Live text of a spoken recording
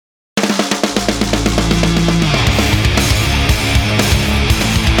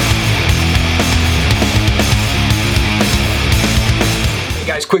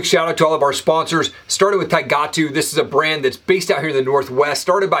quick shout out to all of our sponsors. Started with Taigatu. This is a brand that's based out here in the Northwest,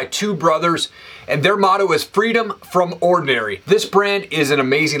 started by two brothers, and their motto is freedom from ordinary. This brand is an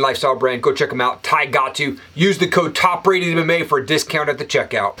amazing lifestyle brand. Go check them out, Taigatu. Use the code TOPRATEDMMA for a discount at the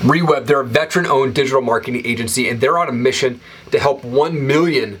checkout. Reweb, they're a veteran-owned digital marketing agency, and they're on a mission to help 1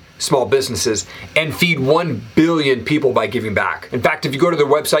 million small businesses and feed 1 billion people by giving back. In fact, if you go to their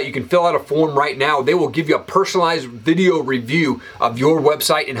website, you can fill out a form right now. They will give you a personalized video review of your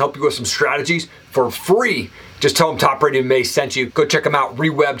website and help you with some strategies for free. Just tell them Top Rated May sent you. Go check them out,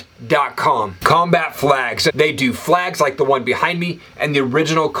 rewebbed.com. Combat flags. They do flags like the one behind me and the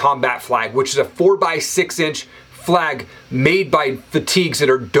original combat flag, which is a 4x6-inch flag made by fatigues that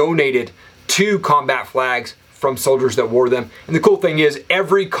are donated to combat flags from soldiers that wore them. And the cool thing is,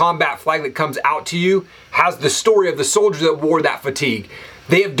 every combat flag that comes out to you has the story of the soldier that wore that fatigue.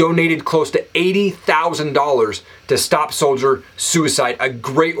 They have donated close to $80,000 to Stop Soldier Suicide, a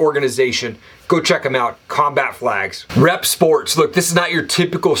great organization. Go check them out, Combat Flags. Rep Sports. Look, this is not your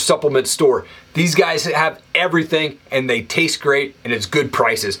typical supplement store. These guys have everything and they taste great and it's good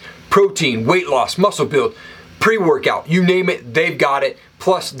prices. Protein, weight loss, muscle build, pre-workout, you name it, they've got it.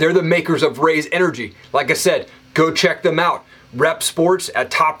 Plus, they're the makers of Raise Energy. Like I said, go check them out. Rep Sports at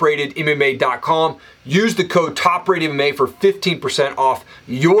topratedmma.com. Use the code TOPRATEDMMA for 15% off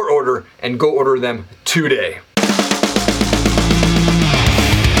your order and go order them today.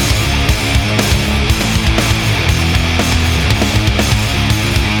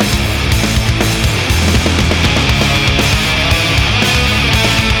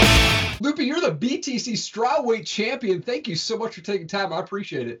 Lupi, you're the BTC strawweight champion. Thank you so much for taking time. I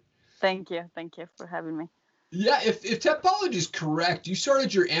appreciate it. Thank you for having me. Yeah, if Tapology is correct, you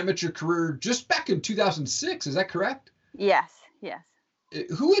started your amateur career just back in 2006. Is that correct? Yes.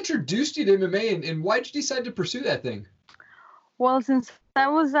 Who introduced you to MMA and why did you decide to pursue that thing? Well, since I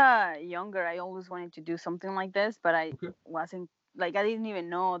was younger, I always wanted to do something like this, but I wasn't I didn't even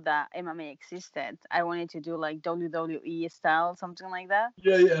know that MMA existed. I wanted to do like WWE style, something like that.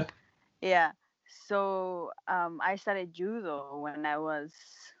 Yeah. Yeah. So I started judo when I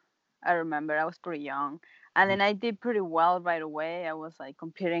remember I was pretty young. And then I did pretty well right away. I was like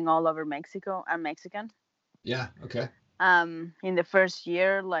competing all over Mexico. I'm Mexican. Yeah, okay. In the first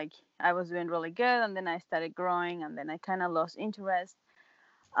year, like I was doing really good, and then I started growing, and then I kind of lost interest.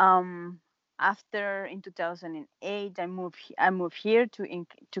 After in 2008, I moved here to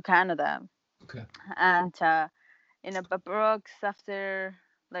Canada. Okay. And in approx after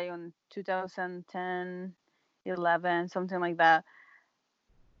like on 2010, 11, something like that.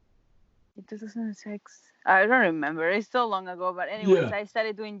 2006. I don't remember. It's so long ago. But anyways, I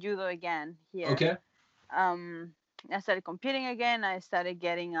started doing judo again here. Okay. I started competing again. I started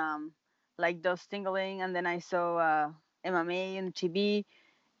getting like those tingling, and then I saw MMA on TV,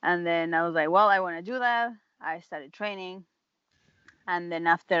 and then I was like, well, I want to do that. I started training, and then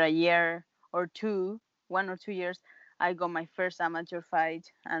after a year or two, 1 or 2 years, I got my first amateur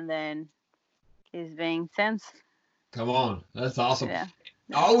fight, and then it's been since. Come on, that's awesome. Yeah.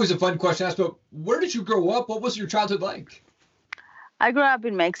 Always a fun question to ask, but where did you grow up? What was your childhood like? I grew up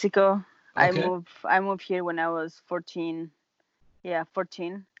in Mexico. Okay. I moved here when I was 14. Yeah,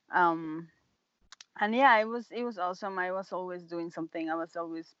 14. And yeah, it was awesome. I was always doing something. I was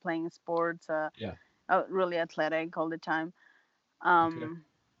always playing sports. Really athletic all the time. And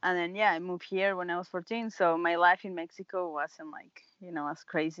then I moved here when I was 14. So my life in Mexico wasn't like as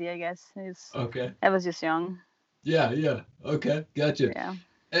crazy. I guess I was just young. Yeah. Okay, gotcha. Yeah.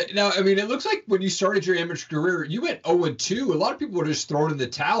 Now, I mean, it looks like when you started your amateur career, you went 0-2. A lot of people were just throwing in the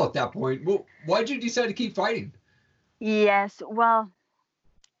towel at that point. Well, why did you decide to keep fighting? Yes, well,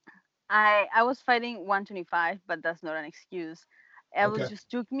 I was fighting 125, but that's not an excuse. It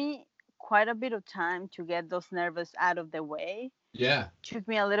just took me quite a bit of time to get those nerves out of the way. Yeah. Took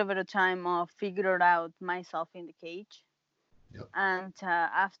me a little bit of time of figuring out myself in the cage. Yep. And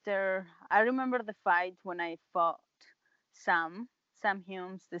after, I remember the fight when I fought Sam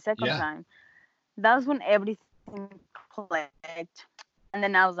Humes the second time. That was when everything clicked. And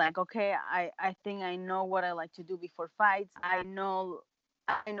then I was like, okay, I think I know what I like to do before fights. I know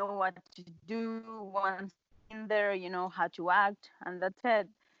what to do once in there, how to act, and that's it.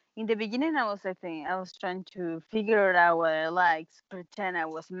 In the beginning, I was trying to figure out what I liked, pretend I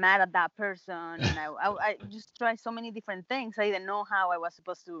was mad at that person, and I just tried so many different things. I didn't know how I was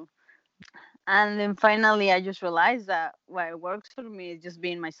supposed to. And then finally, I just realized that what works for me is just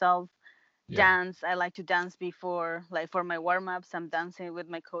being myself. Dance. I like to dance before, like for my warm-ups. I'm dancing with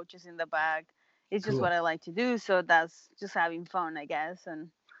my coaches in the back. It's just what I like to do. So that's just having fun, I guess. And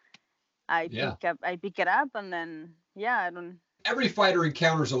I pick it up, and then I don't every fighter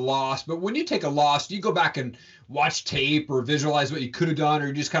encounters a loss, but when you take a loss, do you go back and watch tape or visualize what you could have done, or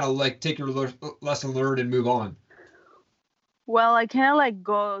you just kind of like take your lesson learned and move on? Well, I kind of like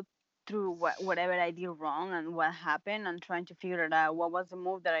go through whatever I did wrong and what happened, and trying to figure it out. What was the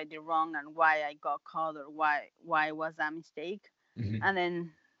move that I did wrong and why I got caught, or why was that mistake, and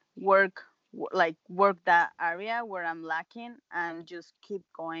then work work that area where I'm lacking, and just keep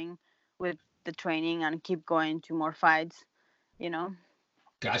going with the training and keep going to more fights. You know.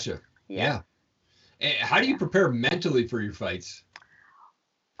 Gotcha. Yeah. And how do you prepare mentally for your fights?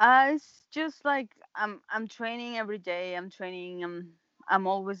 It's just like I'm training every day. I'm training. I'm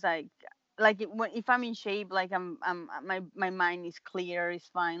always if I'm in shape, like my mind is clear. It's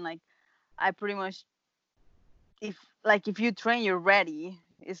fine. Like I pretty much, if you train, you're ready.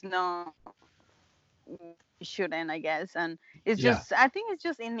 It's no, you shouldn't, I guess. And it's just, I think it's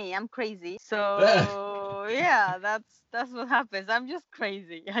just in me. I'm crazy. So yeah, that's what happens. I'm just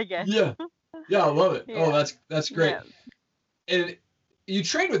crazy, I guess. Yeah. I love it. Yeah. Oh, that's great. Yeah. And you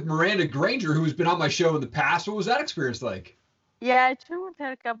trained with Miranda Granger, who's been on my show in the past. What was that experience like? Yeah, I trained with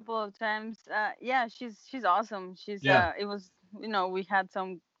her a couple of times. Yeah, she's awesome. It was, we had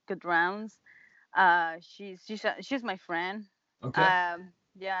some good rounds. She's my friend. Okay.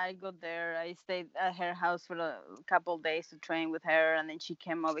 Yeah, I go there. I stayed at her house for a couple of days to train with her, and then she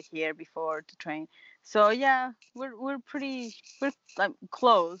came over here before to train. So yeah, we're like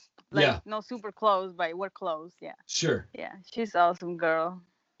close. Like not super close, but we're close. Yeah. Sure. Yeah, she's awesome girl.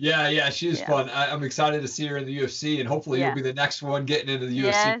 Yeah, she is fun. I'm excited to see her in the UFC, and hopefully you'll be the next one getting into the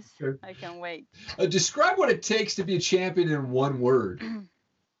UFC. Yes, sure. I can't wait. Describe what it takes to be a champion in one word.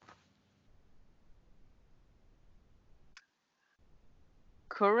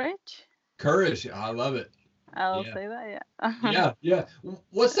 Courage. Courage. I love it. I'll say that, yeah.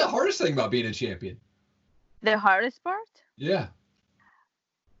 What's the hardest thing about being a champion? The hardest part? Yeah.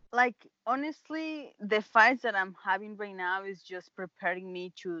 Like, honestly, the fights that I'm having right now is just preparing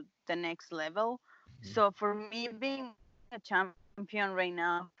me to the next level. Mm-hmm. So for me, being a champion right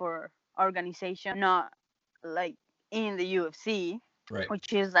now for organization, not like in the UFC, right,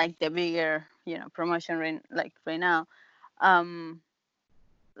 which is like the bigger, promotion right now.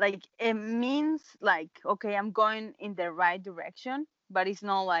 Like it means like, okay, I'm going in the right direction, but it's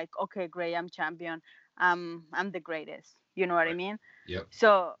not like, okay, great, I'm champion, I'm the greatest. You know what I mean? Yep.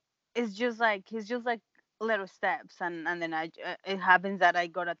 So it's just like little steps, and then it happens that I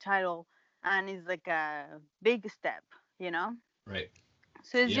got a title, and it's like a big step, Right.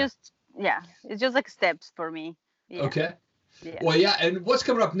 So it's it's just like steps for me. Yeah. Okay. Yeah. Well, yeah, and what's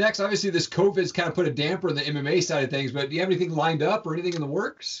coming up next? Obviously, this COVID's kind of put a damper in the MMA side of things, but do you have anything lined up or anything in the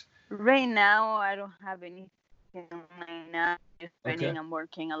works? Right now, I don't have anything lined up. Just training. I'm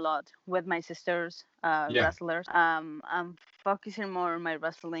working a lot with my sisters, wrestlers. I'm focusing more on my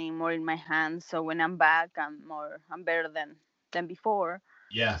wrestling, more in my hands. So when I'm back, I'm better than before.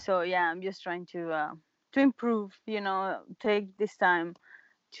 Yeah. So yeah, I'm just trying to improve. Take this time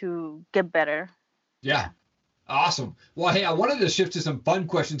to get better. Yeah. Awesome. Well, hey, I wanted to shift to some fun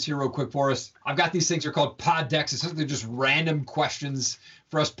questions here real quick for us. I've got these things are called pod decks. It's something just random questions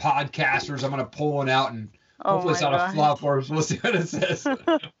for us podcasters. I'm going to pull one out and hopefully it's not a flop for us. We'll see what it says.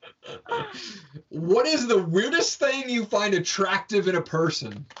 What is the weirdest thing you find attractive in a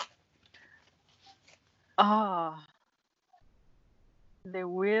person? Oh, the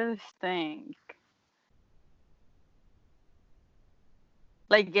weirdest thing.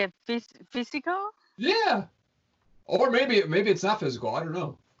 Like get physical? Yeah. Or maybe it's not physical. I don't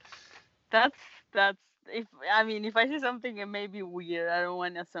know. That's if I say something it may be weird. I don't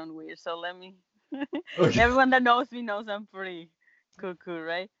want to sound weird. So let me. Okay. Everyone that knows me knows I'm pretty cuckoo,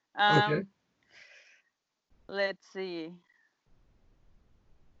 right? Okay. Let's see.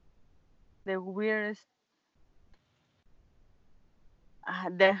 The weirdest.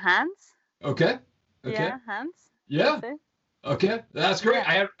 Their hands. Okay. Yeah, hands. Yeah. Okay, that's great.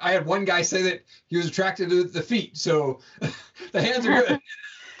 Yeah. I had one guy say that he was attracted to the feet, so the hands are good.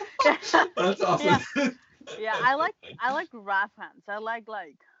 That's awesome. Yeah, I like rough hands. I like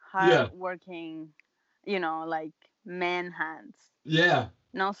hard working, like man hands. Yeah.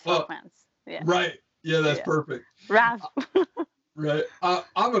 No soft hands. Yeah. Right. Yeah, that's perfect. Rough. Right.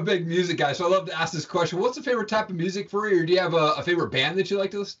 I'm a big music guy, so I love to ask this question. What's the favorite type of music for you, or do you have a favorite band that you like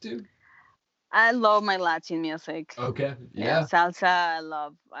to listen to? I love my Latin music. Okay. Yeah. Salsa. I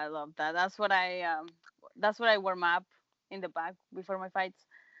love that. That's what I warm up in the back before my fights.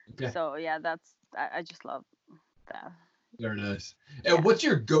 Okay. So yeah, I just love that. Very nice. And what's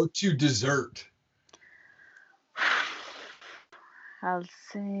your go-to dessert? I'll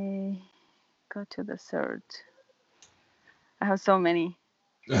say go-to dessert. I have so many.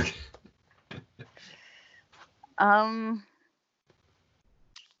 Okay.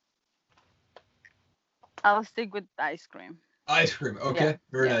 I'll stick with ice cream. Ice cream. Okay. Yeah.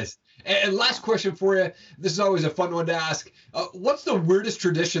 Very Yeah. nice. And last Yeah. question for you. This is always a fun one to ask. What's the weirdest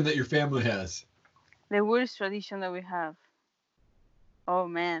tradition that your family has? The weirdest tradition that we have. Oh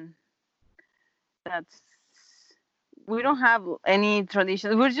man, that's we don't have any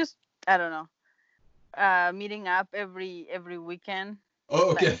traditions. We're just, I don't know, meeting up every weekend.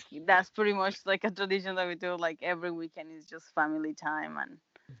 Oh, okay. Like that's pretty much like a tradition that we do. Like every weekend is just family time, and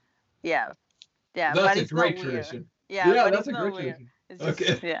yeah, yeah. That's But a it's not great weird. tradition. Yeah, Yeah, but that's it's a not great weird. tradition. It's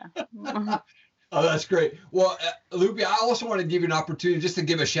just Okay. yeah. Oh, that's great. Well, Lupi, I also want to give you an opportunity just to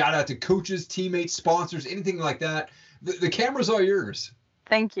give a shout out to coaches, teammates, sponsors, anything like that. The camera's all yours.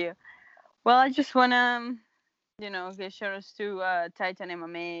 Thank you. Well, I just wanna, give shout outs to Titan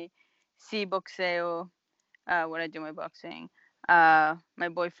MMA, C Boxeo, where I do my boxing, my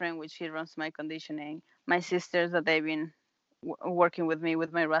boyfriend, which he runs my conditioning, my sisters that they've been working with me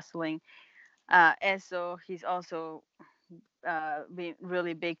with my wrestling. Eso, he's also been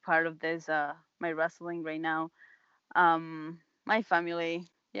really big part of this, my wrestling right now. My family,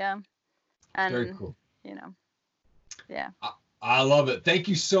 yeah, Very and cool. you know, yeah. I love it. Thank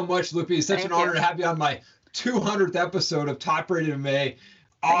you so much, Lupi. It's such an Thank honor you. to have you on my 200th episode of Top Rated MMA.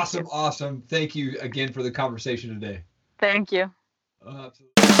 Awesome, you. awesome. Thank you again for the conversation today. Thank you. Absolutely.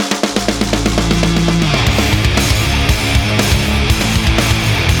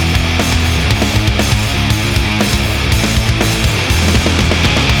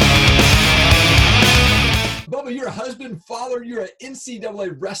 Bubba, you're a husband, father, you're an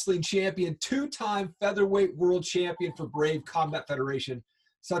NCAA wrestling champion, two-time featherweight world champion for Brave Combat Federation.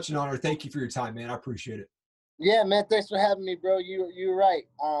 Such an honor. Thank you for your time, man. I appreciate it. Yeah, man. Thanks for having me, bro. You're right.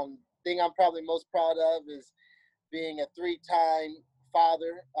 Thing I'm probably most proud of is being a three-time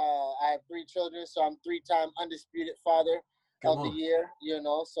father. I have 3 children, so I'm 3-time undisputed father of the year.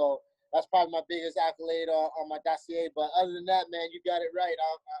 So that's probably my biggest accolade on my dossier. But other than that, man, you got it right.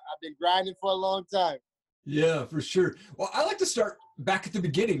 I've been grinding for a long time. Yeah, for sure. Well, I like to start back at the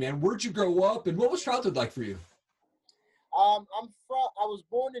beginning, man. Where'd you grow up, and what was childhood like for you? I was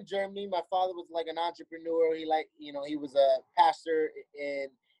born in Germany. My father was like an entrepreneur. He was a pastor in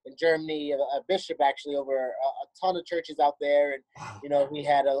Germany, a bishop actually over a ton of churches out there. And, we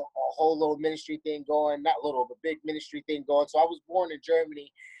had a whole little ministry thing going, not little, but big ministry thing going. So I was born in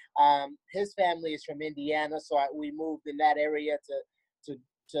Germany. His family is from Indiana. So we moved in that area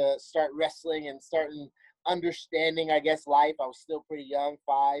to start wrestling and starting understanding, I guess, life. I was still pretty young,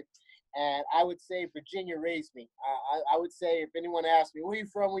 5. And I would say Virginia raised me. I would say if anyone asked me, where you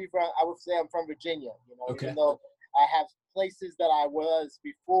from, I would say I'm from Virginia. Okay. Even though I have places that I was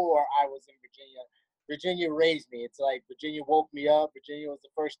before I was in Virginia. Virginia raised me. It's like Virginia woke me up. Virginia was the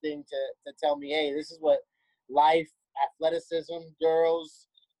first thing to tell me, hey, this is what life, athleticism, girls,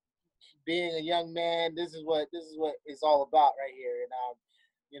 being a young man, this is what it's all about right here. And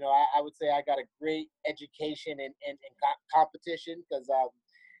I would say I got a great education in competition because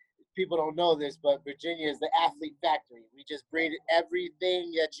people don't know this, but Virginia is the athlete factory. We just breed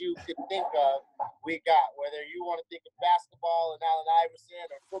everything that you could think of. We got, whether you want to think of basketball and Allen Iverson,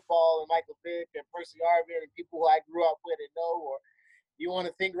 or football and Michael Vick and Percy Harvin and people who I grew up with and know, or you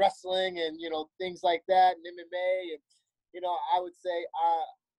want to think wrestling and things like that and MMA. And I would say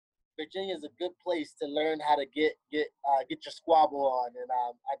Virginia is a good place to learn how to get your squabble on, and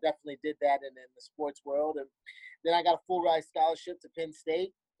I definitely did that in the sports world. And then I got a full ride scholarship to Penn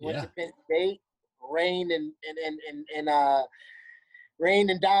State. Went to Penn State, reigned and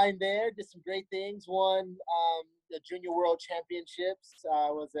dined there. Did some great things. Won the Junior World Championships.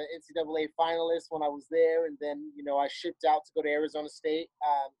 Was an NCAA finalist when I was there, and then I shipped out to go to Arizona State.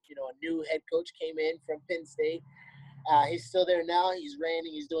 A new head coach came in from Penn State. He's still there now. He's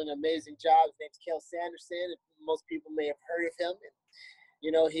reigning. He's doing an amazing job. His name's Cael Sanderson. Most people may have heard of him. And,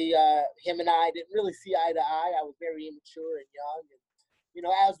 him and I didn't really see eye to eye. I was very immature and young, and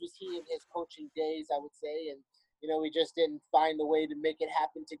as was he in his coaching days, I would say. And, we just didn't find a way to make it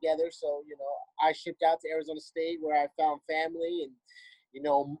happen together. So, I shipped out to Arizona State where I found family and,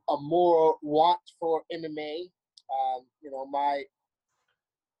 a more want for MMA. My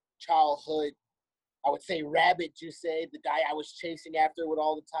childhood, I would say Rabbit, you say, the guy I was chasing after with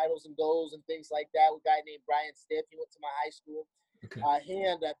all the titles and goals and things like that, a guy named Brian Stiff. He went to my high school. Okay. He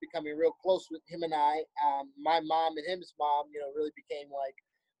ended up becoming real close with him and I. My mom and his mom, really became like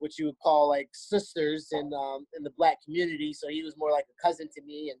what you would call like sisters in the Black community. So he was more like a cousin to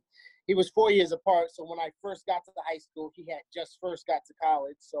me, and he was 4 years apart. So when I first got to the high school, he had just first got to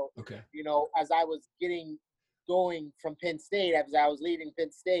college. So okay. As I was going from Penn State, as I was leaving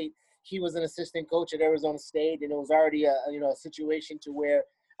Penn State, he was an assistant coach at Arizona State, and it was already a situation to where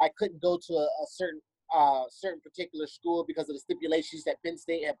I couldn't go to a certain particular school because of the stipulations that Penn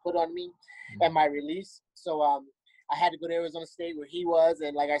State had put on me and my release. So I had to go to Arizona State where he was,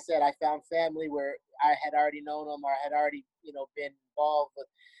 and like I said, I found family where I had already known him, or I had already been involved with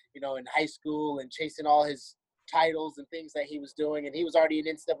in high school and chasing all his titles and things that he was doing, and he was already an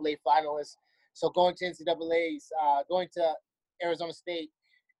NCAA finalist. So going to going to Arizona State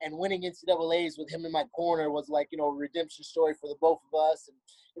and winning NCAAs with him in my corner was like, a redemption story for the both of us. And,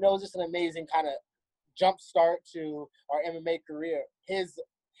 it was just an amazing kind of jump start to our MMA career.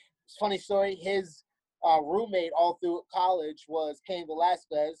 Funny story, his roommate all through college was Cain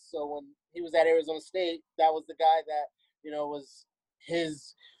Velasquez. So when he was at Arizona State, that was the guy that, was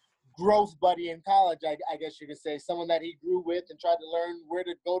his growth buddy in college, I guess you could say, someone that he grew with and tried to learn where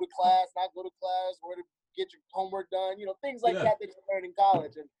to go to class, not go to class, where to get your homework done, things like that you learn in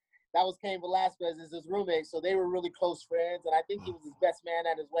college. And that was Cain Velasquez as his roommate. So they were really close friends. And I think he was his best man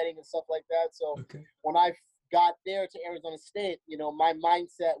at his wedding and stuff like that. So when I got there to Arizona State, my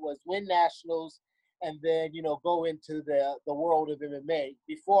mindset was win nationals and then, go into the world of MMA.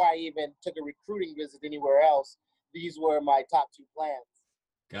 Before I even took a recruiting visit anywhere else, these were my top two plans.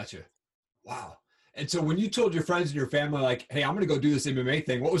 Gotcha. Wow. And so when you told your friends and your family, like, hey, I'm going to go do this MMA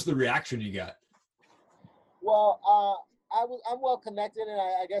thing, what was the reaction you got? Well, I'm well connected, and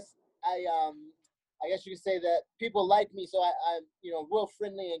I guess you could say that people like me, so I'm real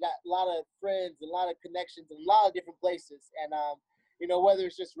friendly and got a lot of friends and a lot of connections in a lot of different places. And whether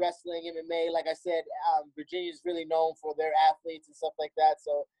it's just wrestling, MMA, like I said, Virginia is really known for their athletes and stuff like that.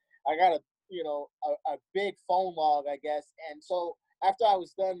 So I got a big phone log, I guess. And so after I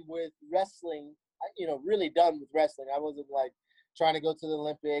was done with wrestling, really done with wrestling, I wasn't like trying to go to the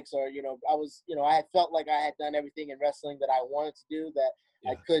Olympics or, I was, I had felt like I had done everything in wrestling that I wanted to do, that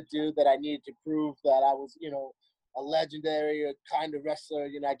I could do, that I needed to prove that I was, a legendary or kind of wrestler.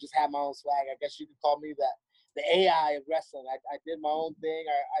 I just had my own swag. I guess you could call me that, the AI of wrestling. I did my own thing.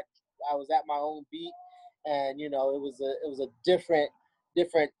 I was at my own beat, and, it was a different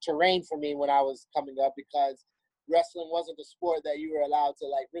terrain for me when I was coming up, because wrestling wasn't the sport that you were allowed to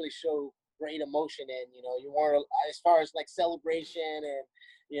like really show great emotion in. You weren't, as far as like celebration and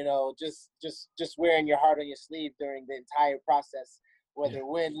just wearing your heart on your sleeve during the entire process, whether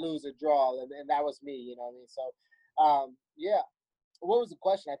win, lose, or draw. And that was me. What I mean? So what was the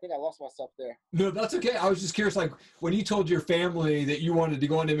question? I think I lost myself there. No, that's okay. I was just curious, like when you told your family that you wanted to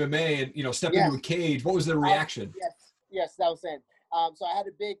go into MMA and step into a cage, what was their reaction? Yes, that was saying. So I had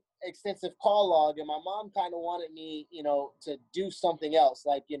a big, extensive call log, and my mom kind of wanted me, to do something else,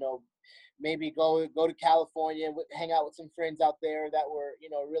 like, maybe go to California and hang out with some friends out there that were,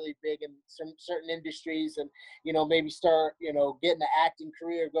 really big in some certain industries, and, maybe start, getting an acting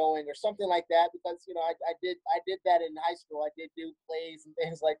career going or something like that, because, I did that in high school. I did do plays and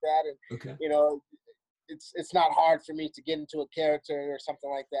things like that, and, it's not hard for me to get into a character or something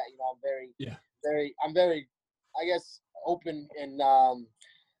like that. I'm very, I guess, open, and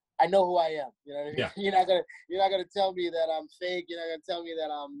I know who I am. You know what I mean? Yeah. You're not gonna tell me that I'm fake. You're not gonna tell me that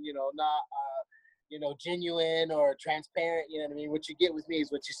I'm not genuine or transparent. You know what I mean? What you get with me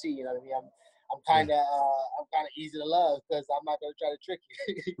is what you see. You know what I mean? I'm kind of easy to love, because I'm not gonna try to trick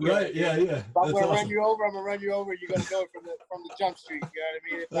you. Right? Yeah. If I'm gonna run you over, I'm gonna run you over. You're gonna know it from the jump street. You know what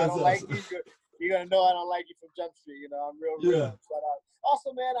I mean? If I don't like you, you're gonna know I don't like you from Jump Street. I'm real. But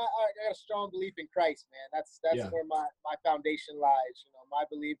also, man, I got a strong belief in Christ, man. That's where my foundation lies. My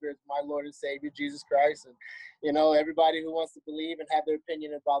believer is my Lord and Savior, Jesus Christ. And, everybody who wants to believe and have their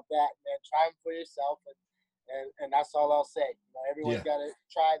opinion about that, man, try them for yourself. And that's all I'll say. Everyone's got to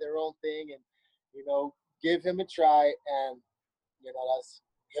try their own thing, and, give him a try. And,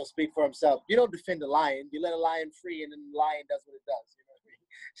 he'll speak for himself. You don't defend a lion. You let a lion free, and then the lion does what it does. You know what I mean?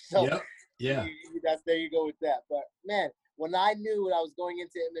 So, there you go with that. But, man, when I knew when I was going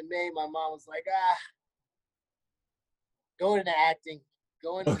into MMA, my mom was like, go into acting,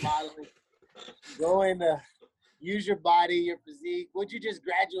 go into modeling, go into use your body, your physique. What'd you just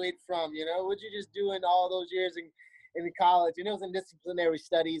graduate from, What'd you just do in all those years in the college? And it was in disciplinary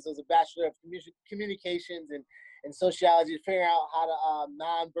studies. It was a Bachelor of Communications and Sociology, to figure out how to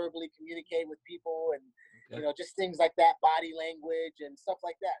non-verbally communicate with people, and just things like that, body language and stuff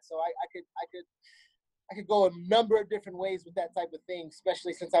like that. So I could go a number of different ways with that type of thing,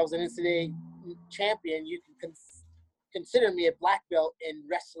 especially since I was an NCAA champion. You can consider me a black belt in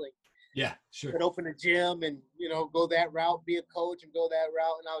wrestling. Yeah, sure. Could open a gym and, go that route, be a coach and go that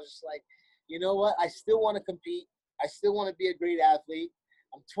route. And I was just like, you know what? I still want to compete. I still want to be a great athlete.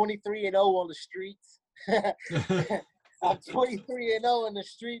 I'm 23-0 on the streets. I'm 23-0 in the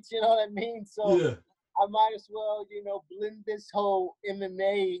streets, you know what I mean? So Yeah. I might as well, blend this whole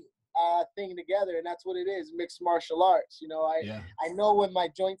MMA thing together, and that's what it is, mixed martial arts. I know when my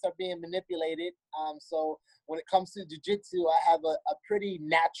joints are being manipulated. So when it comes to jiu-jitsu, I have a pretty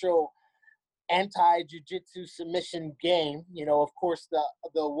natural anti-jiu-jitsu submission game. Of course,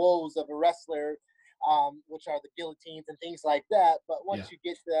 the woes of a wrestler, which are the guillotines and things like that. But once you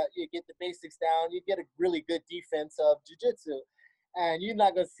get the basics down, you get a really good defense of jiu-jitsu. And you're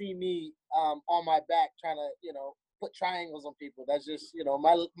not gonna see me on my back trying to, put triangles on people. That's just,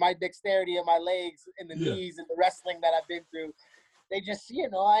 my dexterity and my legs and the knees and the wrestling that I've been through. They just,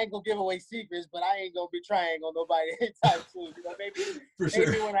 I ain't gonna give away secrets, but I ain't gonna be trying on nobody anytime soon.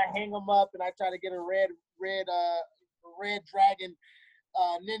 Maybe when I hang them up and I try to get a red dragon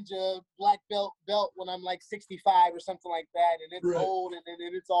ninja black belt when I'm like 65 or something like that, and it's old and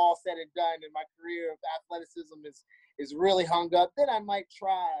it's all said and done, and my career of athleticism is really hung up, then I might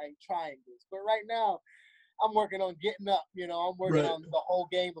try triangles. But right now, I'm working on getting up. I'm working on the whole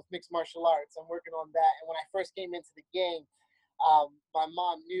game of mixed martial arts. I'm working on that. And when I first came into the game, my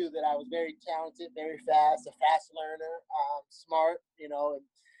mom knew that I was very talented, very fast, a fast learner, smart, and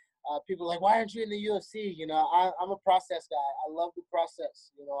people are like, why aren't you in the UFC? I'm a process guy. I love the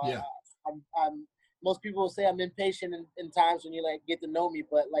process. I'm most people will say I'm impatient in times when you get to know me,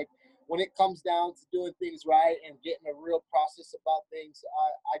 but when it comes down to doing things right and getting a real process about things,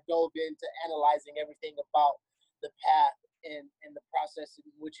 I dove into analyzing everything about the path and the process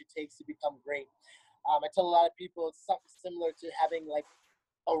in which it takes to become great. I tell a lot of people it's something similar to having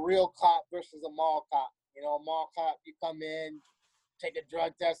a real cop versus a mall cop. A mall cop, you come in, take a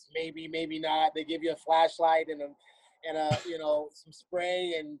drug test, maybe not. They give you a flashlight and some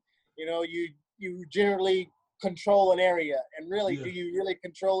spray, and you generally control an area. And really, do you really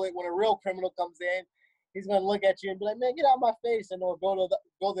control it? When a real criminal comes in, he's gonna look at you and be like, "Man, get out of my face," and they'll go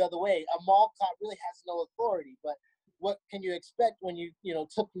the other way. A mall cop really has no authority. But what can you expect when you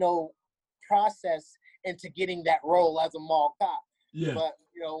took no process into getting that role as a mall cop? Yeah. But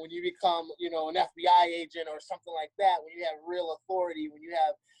when you become an FBI agent or something like that, when you have real authority, when you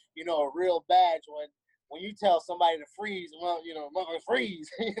have a real badge, when you tell somebody to freeze, well, freeze,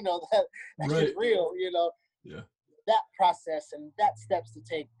 that's just real, Yeah. That process and that steps to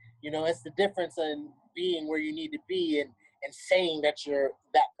take, it's the difference in being where you need to be and saying that you're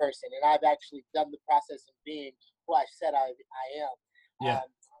that person. And I've actually done the process of being who I said I am. Yeah.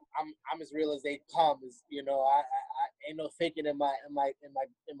 I'm as real as they come. I ain't no faking in my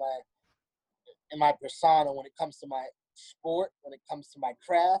persona when it comes to my sport, when it comes to my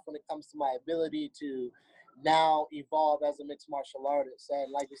craft, when it comes to my ability to now evolve as a mixed martial artist. And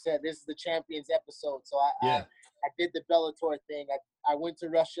like you said, this is the Champions episode. So I did the Bellator thing. I went to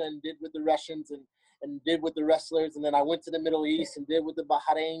Russia and did with the Russians and did with the wrestlers. And then I went to the Middle East and did with the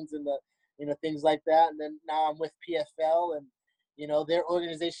Bahrains and the, things like that. And then now I'm with PFL, and their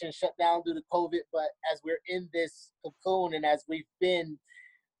organization shut down due to COVID. But as we're in this cocoon and as we've been,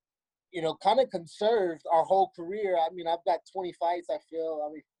 kind of conserved our whole career. I mean, I've got 20 fights,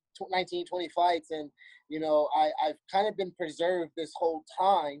 19, 20 fights. And, I've kind of been preserved this whole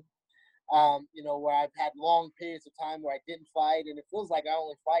time, where I've had long periods of time where I didn't fight. And it feels like I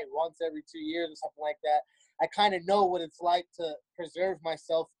only fight once every 2 years or something like that. I kind of know what it's like to preserve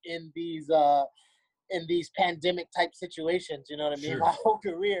myself in these pandemic type situations. You know what I mean? Sure. My whole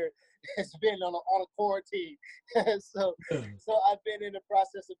career has been on a quarantine. so I've been in the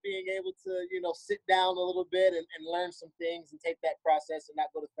process of being able to, sit down a little bit and learn some things and take that process and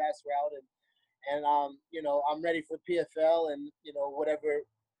not go the fast route. And I'm ready for PFL and, whatever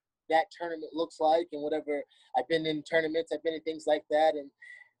that tournament looks like, and whatever. I've been in tournaments, I've been in things like that. And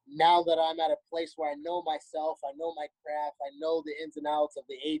now that I'm at a place where I know myself, I know my craft, I know the ins and outs of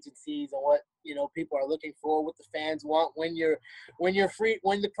the agencies and what, people are looking for, what the fans want, when you're free,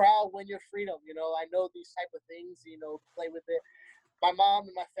 when the crowd, when you're freedom, I know these type of things, play with it. My mom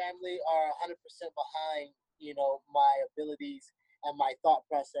and my family are 100% behind, my abilities and my thought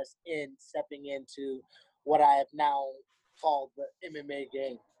process in stepping into what I have now called the MMA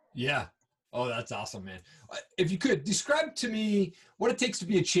game. Yeah. Oh, that's awesome, man. If you could describe to me what it takes to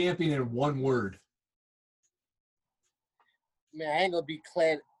be a champion in one word. Man, I ain't gonna be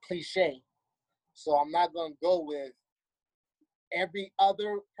cliche, so I'm not gonna go with every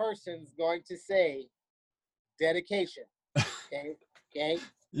other person's going to say dedication. Okay.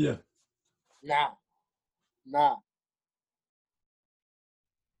 Yeah. Nah.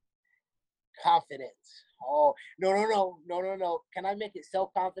 Confidence. Oh, no. Can I make it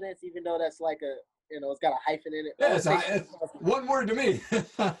self-confidence, even though that's like It's got a hyphen in it. Yeah, it's one word to me.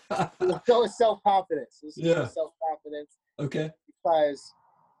 Let's go with self-confidence. Yeah. Self-confidence. Okay. Because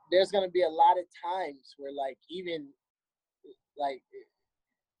there's going to be a lot of times where, like, even, like,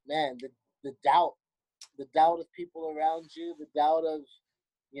 man, the doubt of people around you, the doubt of,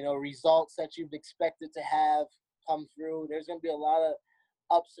 results that you've expected to have come through. There's going to be a lot of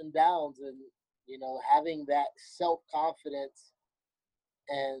ups and downs, and, having that self-confidence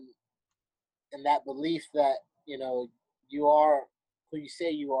and that belief that, you are who you say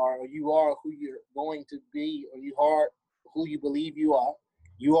you are, or you are who you're going to be, or you are who you believe you are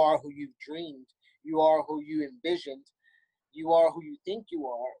who you've dreamed, you are who you envisioned, you are who you think you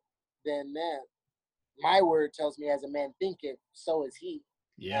are, then, man, my word tells me, as a man thinketh, so is he.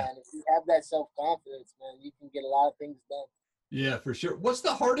 Yeah. And if you have that self-confidence, man, you can get a lot of things done. Yeah, for sure. What's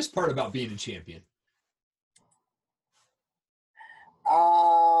the hardest part about being a champion?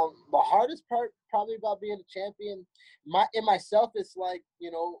 The hardest part probably about being a champion, in myself, it's like,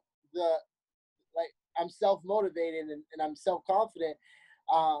 I'm self-motivated and I'm self-confident,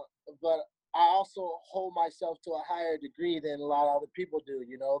 but I also hold myself to a higher degree than a lot of other people do.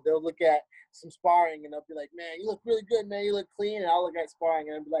 They'll look at some sparring and they'll be like, man, you look really good, man, you look clean. And I'll look at sparring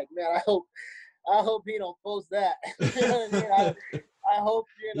and I'll be like, man, I hope he don't post that. You know what I mean? I hope,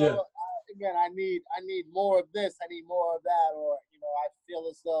 Yeah. Again, I need more of this, I need more of that, or, I feel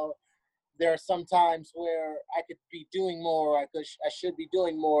as though there are some times where I could be doing more, I should be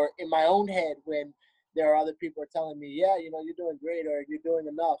doing more in my own head, when there are other people are telling me, yeah, you're doing great, or you're doing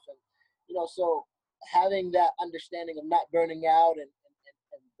enough. And, so having that understanding of not burning out and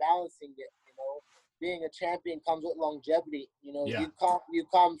balancing it, being a champion comes with longevity. Yeah. You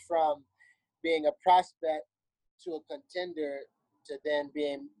come from being a prospect to a contender to then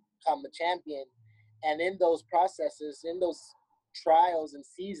become a champion. And in those processes, in those trials and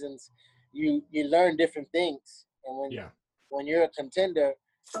seasons, you learn different things. And when you're a contender,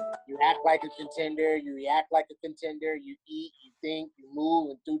 you act like a contender, you react like a contender, you eat, you think, you move,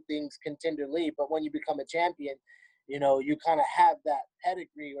 and do things contenderly. But when you become a champion, you kind of have that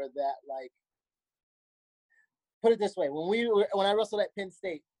pedigree, or that, like, put it this way, when I wrestled at Penn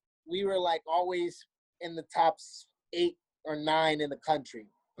State, we were, like, always in the top 8 or 9 in the country,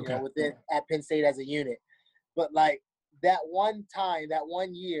 at Penn State as a unit. But, like, that one time, that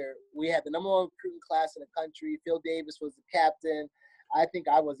 1 year, we had the number 1 recruiting class in the country. Phil Davis was the captain. I think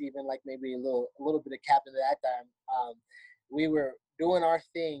I was even, like, maybe a little bit of captain at that time. We were doing our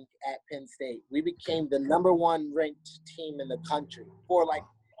thing at Penn State. We became the number 1 ranked team in the country for, like,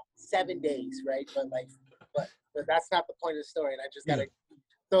 7 days, right? But that's not the point of the story, and I just gotta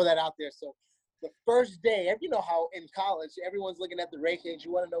throw that out there. So the first day, you know how in college everyone's looking at the rankings.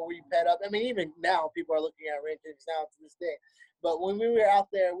 You want to know where you pet up. I mean, even now people are looking at rankings now to this day. But when we were out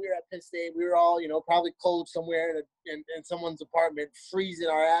there, we were at Penn State. We were all, probably cold somewhere in someone's apartment, freezing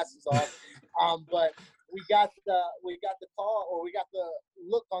our asses off. But we got the call, or we got the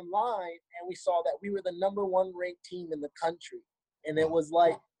look online, and we saw that we were the number 1 ranked team in the country. And it was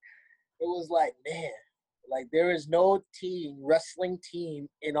like, man, like, there is no wrestling team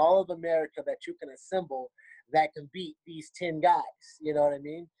in all of America that you can assemble that can beat these 10 guys. You know what I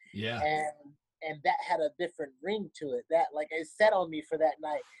mean? Yeah. And that had a different ring to it. That, like, it set on me for that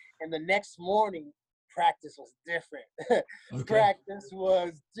night. And the next morning, practice was different. Okay. Practice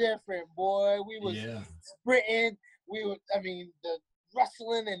was different, boy. We was sprinting. The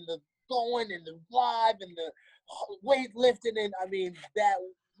wrestling and the going and the live and the weightlifting. And,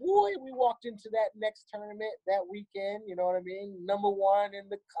 we walked into that next tournament that weekend, you know what I mean? Number 1 in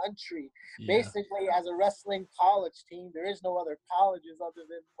the country. Yeah. Basically, as a wrestling college team, there is no other colleges other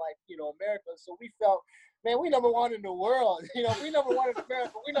than, like, America. So we felt, man, we number 1 in the world. We number 1 in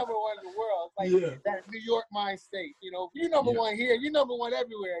America, we number 1 in the world. It's like that New York mind state. You number 1 here, you number 1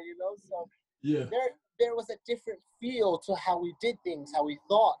 everywhere, So there was a different feel to how we did things, how we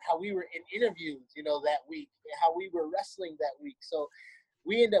thought, how we were in interviews, that week, and how we were wrestling that week. So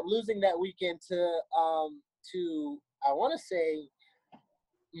we ended up losing that weekend to I want to say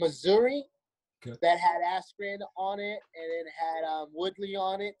Missouri, that had Askren on it, and it had Woodley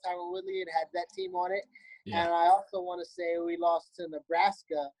on it, Tyron Woodley, and had that team on it. Yeah. And I also want to say we lost to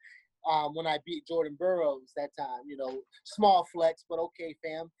Nebraska when I beat Jordan Burroughs that time. Small flex, but okay,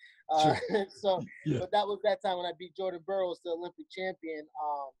 fam. Sure. But that was that time when I beat Jordan Burroughs, the Olympic champion.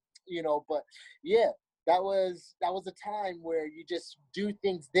 But yeah. That was a time where you just do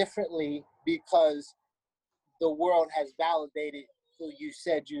things differently because the world has validated who you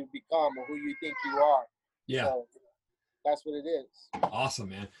said you become or who you think you are. Yeah. So that's what it is. Awesome,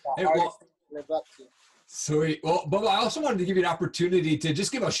 man. Live up to. Sweet. Well, Bubba, I also wanted to give you an opportunity to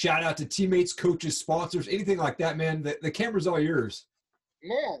just give a shout out to teammates, coaches, sponsors, anything like that, man. The camera's all yours.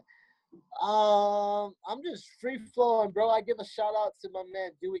 Man, I'm just free flowing, bro. I give a shout out to my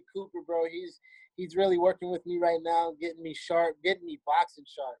man Dewey Cooper, bro. He's really working with me right now, getting me sharp, getting me boxing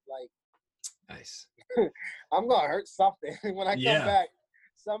sharp. Like, nice. I'm gonna hurt something when I come back.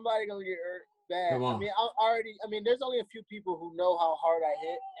 Somebody gonna get hurt bad. Come on. I mean, there's only a few people who know how hard I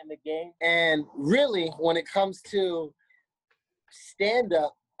hit in the game, and really, when it comes to stand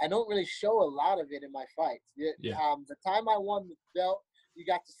up, I don't really show a lot of it in my fights. Yeah. The time I won the belt, you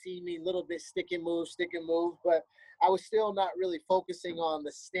got to see me a little bit stick and move, but I was still not really focusing on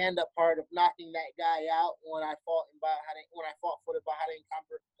the stand-up part of knocking that guy out when I fought for the Bahrain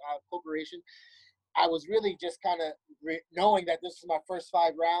Corporation. I was really just kind of knowing that this was my first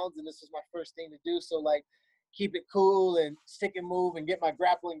 5 rounds and this was my first thing to do. So, like, keep it cool and stick and move and get my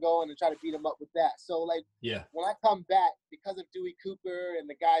grappling going and try to beat him up with that. So, like, when I come back, because of Dewey Cooper and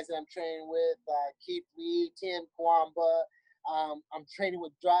the guys that I'm training with, Keith Lee, Tim Kwamba, I'm training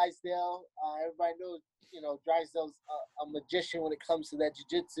with Drysdale. Everybody knows, Drysdale's a magician when it comes to that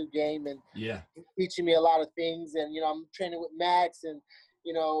jiu-jitsu game, and he's teaching me a lot of things. And, I'm training with Max and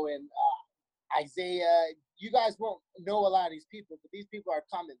Isaiah. You guys won't know a lot of these people, but these people are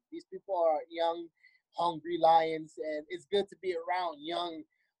coming. These people are young, hungry lions, and it's good to be around young,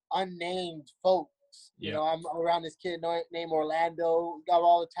 unnamed folks. I'm around this kid named Orlando. Got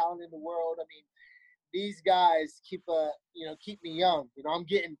all the talent in the world. I mean, these guys keep me young. I'm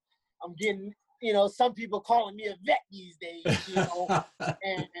getting, some people calling me a vet these days,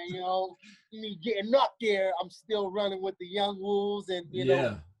 and me getting up there, I'm still running with the young wolves, and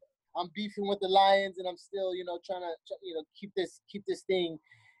I'm beefing with the lions, and I'm still, trying to, keep this thing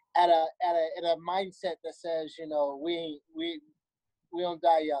at a mindset that says, we don't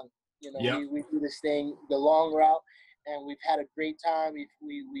die young. We do this thing the long route, and we've had a great time. We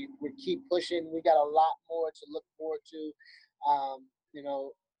keep pushing. We got a lot more to look forward to.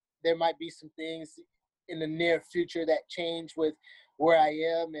 There might be some things in the near future that change with where I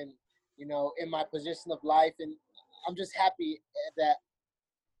am and, in my position of life. And I'm just happy that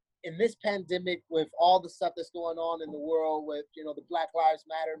in this pandemic, with all the stuff that's going on in the world with, the Black Lives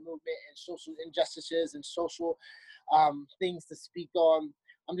Matter movement and social injustices and social things to speak on,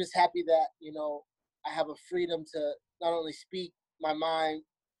 I'm just happy that, I have a freedom to not only speak my mind,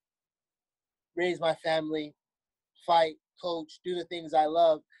 raise my family, fight, coach, do the things I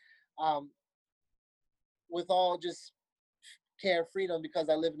love, with all just care, freedom, because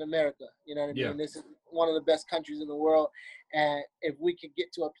I live in America. You know what I mean? This is one of the best countries in the world. And if we could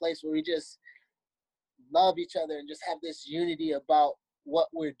get to a place where we just love each other and just have this unity about what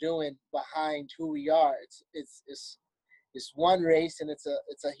we're doing behind who we are, it's one race, and it's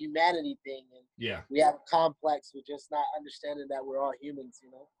a humanity thing. And we have a complex with just not understanding that we're all humans,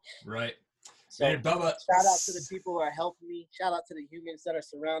 Right. So man, Bubba, shout out to the people who are helping me. Shout out to the humans that are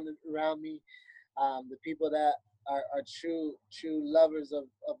surrounded around me. The people that are true lovers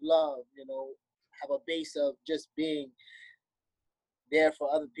of love, have a base of just being there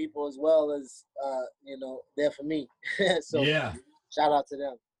for other people as well as, there for me. So shout out to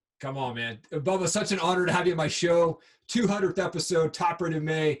them. Come on, man. Bubba, such an honor to have you on my show. 200th episode, top rated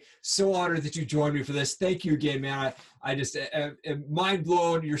May. So honored that you joined me for this. Thank you again, man. I just am mind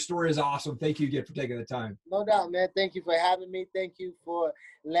blown. Your story is awesome. Thank you again for taking the time. No doubt, man. Thank you for having me. Thank you for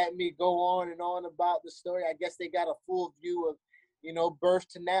letting me go on and on about the story. I guess they got a full view of, birth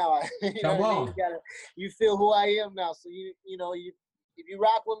to now. Come on. You feel who I am now. So if you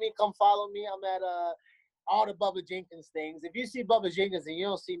rock with me, come follow me. I'm at all the Bubba Jenkins things. If you see Bubba Jenkins and you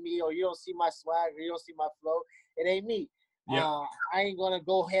don't see me, or you don't see my swag, or you don't see my flow, it ain't me. I ain't gonna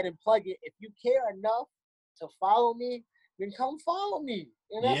go ahead and plug it. If you care enough to follow me, then come follow me.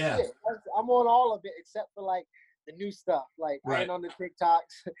 And that's it. I'm on all of it except for like the new stuff. Like I ain't on the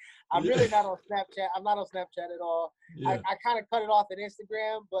TikToks. I'm really not on Snapchat. I'm not on Snapchat at all. I kind of cut it off at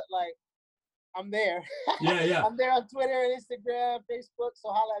Instagram, but like I'm there. I'm there on Twitter and Instagram, Facebook. So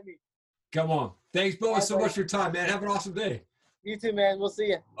holla at me. Come on. Thanks, Bubba, so much for your time, man. Have an awesome day. You too, man. We'll see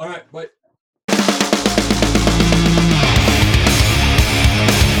you. All right. Bye.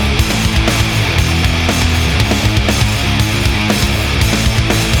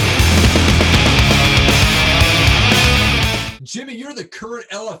 Jimmy, you're the current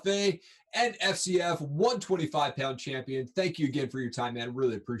LFA and FCF 125-pound champion. Thank you again for your time, man.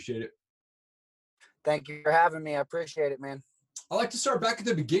 Really appreciate it. Thank you for having me. I appreciate it, man. I'd like to start back at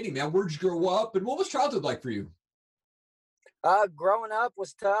the beginning, man. Where'd you grow up, and what was childhood like for you? Growing up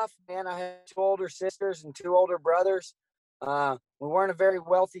was tough, man. I had 2 older sisters and 2 older brothers. We weren't a very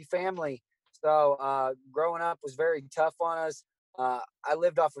wealthy family, So growing up was very tough on us. I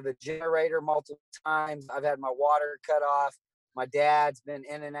lived off of a generator multiple times. I've had my water cut off. My dad's been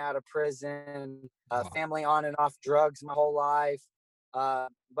in and out of prison, family on and off drugs my whole life.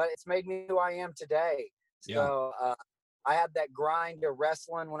 But it's made me who I am today. So I had that grind of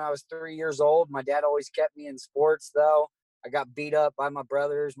wrestling when I was 3 years old. My dad always kept me in sports, though. I got beat up by my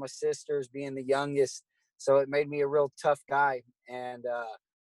brothers, my sisters, being the youngest. So it made me a real tough guy. And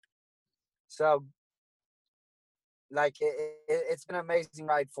so, like, it's been an amazing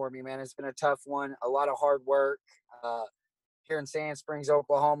ride for me, man. It's been a tough one, a lot of hard work. Here in Sand Springs,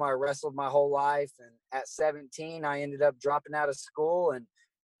 Oklahoma, I wrestled my whole life. And at 17, I ended up dropping out of school. And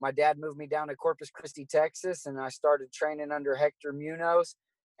my dad moved me down to Corpus Christi, Texas. And I started training under Hector Munoz.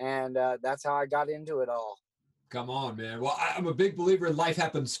 And that's how I got into it all. Come on, man. Well, I'm a big believer in life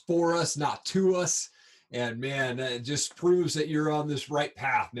happens for us, not to us. And man, it just proves that you're on this right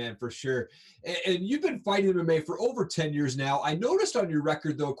path, man, for sure. And you've been fighting MMA for over 10 years now. I noticed on your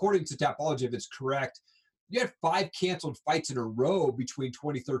record, though, according to Tapology, if it's correct, you had 5 canceled fights in a row between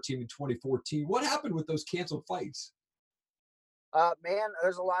 2013 and 2014. What happened with those canceled fights? Man,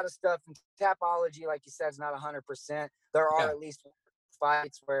 there's a lot of stuff. In Tapology, like you said, is not 100%. There are at least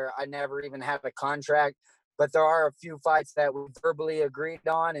fights where I never even had a contract. But there are a few fights that we verbally agreed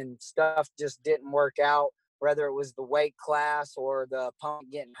on and stuff just didn't work out, whether it was the weight class or the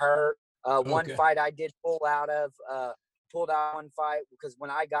opponent getting hurt. One fight I did pulled out one fight because when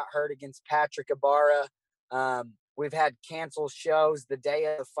I got hurt against Patrick Ibarra, we've had canceled shows the day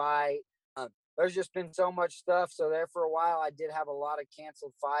of the fight. There's just been so much stuff. So there for a while, I did have a lot of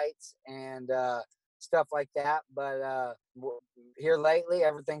canceled fights and stuff like that. But here lately,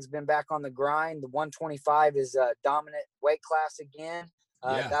 everything's been back on the grind. The 125 is a dominant weight class again.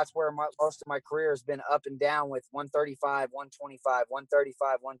 That's where most of my career has been up and down with 135, 125,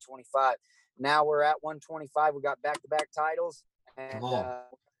 135, 125. Now we're at 125. We got back-to-back titles and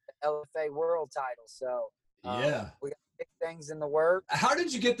LFA world title. So we got big things in the works. How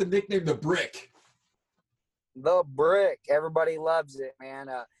did you get the nickname The Brick? The Brick. Everybody loves it, man.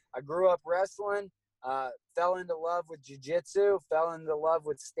 I grew up wrestling. Fell into love with jiu-jitsu, fell into love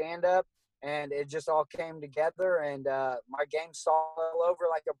with stand-up, and it just all came together, and my game's solid all over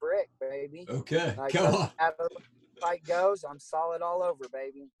like a brick, baby. Okay, like, come on. How the fight goes, I'm solid all over,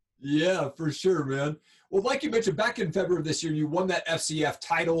 baby. Yeah, for sure, man. Well, like you mentioned, back in February of this year, you won that FCF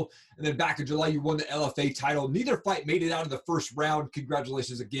title, and then back in July, you won the LFA title. Neither fight made it out of the first round.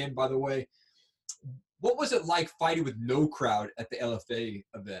 Congratulations again, by the way. What was it like fighting with no crowd at the LFA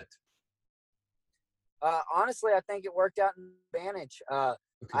event? Honestly, I think it worked out in advantage. I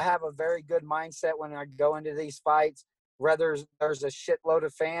have a very good mindset when I go into these fights. Whether there's a shitload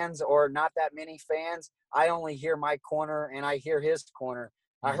of fans or not that many fans, I only hear my corner and I hear his corner.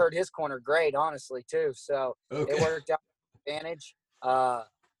 I heard his corner great, honestly, too. So it worked out in advantage.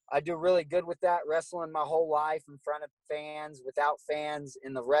 I do really good with that, wrestling my whole life in front of fans, without fans,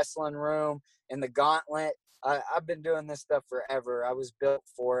 in the wrestling room, in the gauntlet. I've been doing this stuff forever. I was built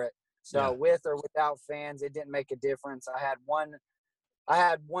for it. So with or without fans, it didn't make a difference. I had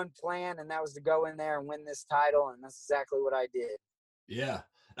one plan, and that was to go in there and win this title, and that's exactly what I did. Yeah.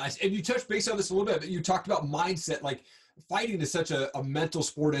 Nice. And you touched base on this a little bit. You talked about mindset. Like, fighting is such a mental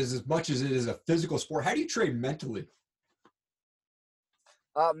sport as much as it is a physical sport. How do you train mentally?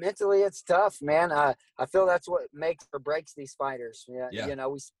 Mentally, it's tough, man. I feel that's what makes or breaks these fighters. Yeah. You know,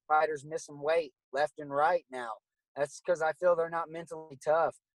 we see fighters missing weight left and right now. That's because I feel they're not mentally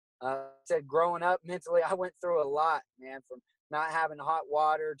tough. Said growing up mentally, I went through a lot, man, from not having hot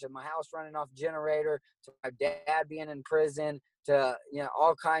water to my house running off generator to my dad being in prison to,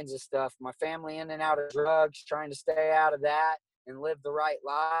 all kinds of stuff. My family in and out of drugs, trying to stay out of that and live the right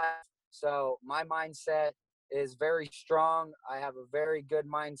life. So my mindset is very strong. I have a very good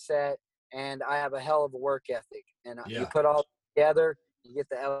mindset and I have a hell of a work ethic. And you put all together, you get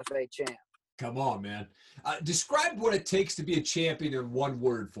the LFA champ. Come on, man. Describe what it takes to be a champion in one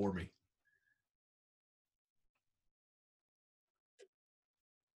word for me.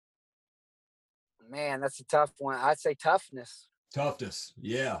 Man, that's a tough one. I'd say toughness. Toughness.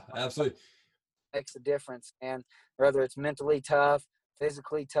 Yeah, absolutely. Makes a difference. And whether it's mentally tough,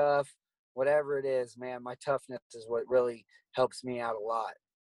 physically tough, whatever it is, man, my toughness is what really helps me out a lot.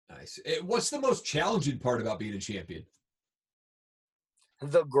 Nice. What's the most challenging part about being a champion?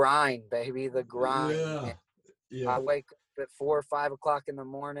 The grind, baby. The grind. Yeah. I wake up at 4 or 5 o'clock in the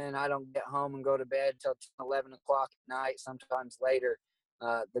morning. I don't get home and go to bed till 10, 11 o'clock at night, sometimes later.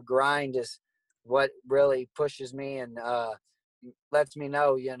 The grind is what really pushes me and lets me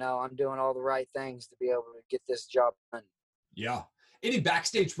know, I'm doing all the right things to be able to get this job done. Yeah. Any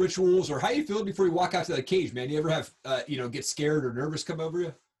backstage rituals, or how you feel before you walk out to the cage, man? You ever have, get scared or nervous come over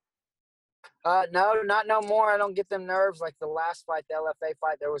you? No, not no more. I don't get them nerves. Like the last fight, the LFA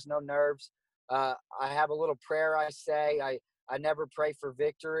fight, there was no nerves. I have a little prayer I say. I never pray for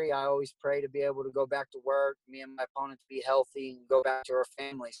victory. I always pray to be able to go back to work, me and my opponent to be healthy and go back to our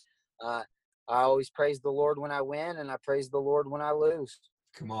families. I always praise the Lord when I win, and I praise the Lord when I lose.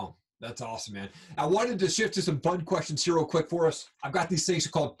 Come on. That's awesome, man. I wanted to shift to some fun questions here real quick for us. I've got these things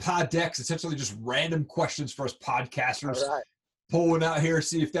called pod decks, essentially just random questions for us podcasters. All right. Pulling out here,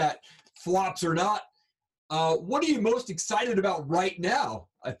 see if that flops or not. What are you most excited about right now?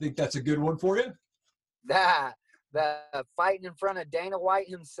 I think that's a good one for you. The fighting in front of Dana White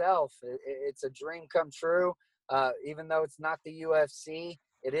himself. It's a dream come true. Even though it's not the UFC,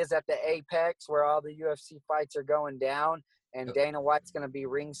 it is at the Apex where all the UFC fights are going down. And Dana White's going to be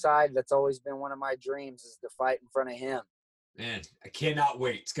ringside. That's always been one of my dreams, is to fight in front of him. Man, I cannot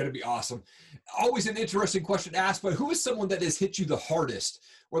wait. It's going to be awesome. Always an interesting question to ask, but who is someone that has hit you the hardest?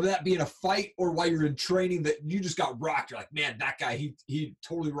 Whether that be in a fight or while you're in training that you just got rocked. You're like, man, that guy, he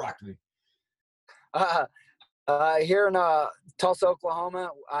totally rocked me. Here in Tulsa, Oklahoma,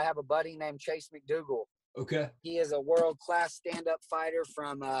 I have a buddy named Chase McDougall. Okay. He is a world-class stand-up fighter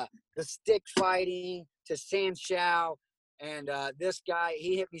from the stick fighting to Sanshou. And this guy,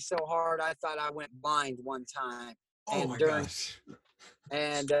 he hit me so hard, I thought I went blind one time. Oh, my gosh.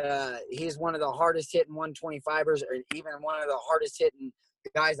 And he's one of the hardest hitting 125ers, or even one of the hardest hitting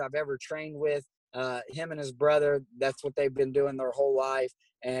guys I've ever trained with. Him and his brother, that's what they've been doing their whole life.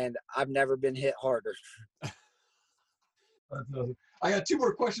 And I've never been hit harder. I got two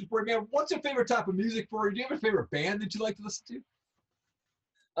more questions for you, man. What's your favorite type of music for you? Do you have a favorite band that you like to listen to?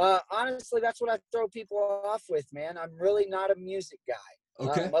 Honestly, that's what I throw people off with, man. I'm really not a music guy.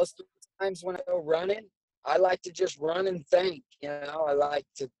 Okay. Most of the times when I go running, I like to just run and think. I like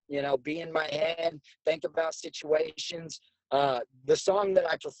to, be in my head, think about situations. The song that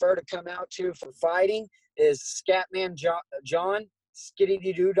I prefer to come out to for fighting is Scatman John,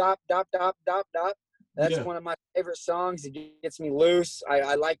 Skitty Doo Dop Dop Dop Dop Dop. That's one of my favorite songs. It gets me loose.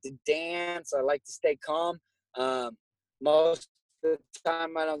 I like to dance. I like to stay calm. Most of the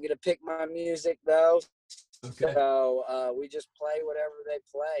time I don't get to pick my music though. Okay. So we just play whatever they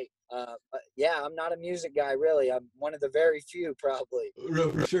play. But yeah, I'm not a music guy really. I'm one of the very few probably.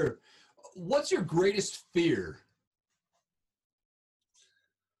 For sure. What's your greatest fear?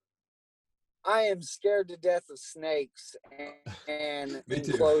 I am scared to death of snakes and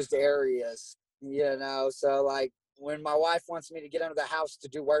enclosed areas. So like when my wife wants me to get under the house to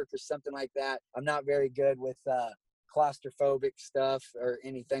do work or something like that, I'm not very good with claustrophobic stuff or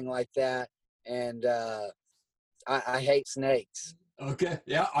anything like that. And I hate snakes. Okay.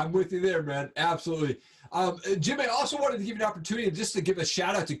 Yeah, I'm with you there, man. Absolutely. Jim, I also wanted to give you an opportunity just to give a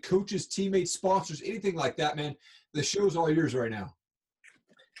shout out to coaches, teammates, sponsors, anything like that, man. The show's all yours right now.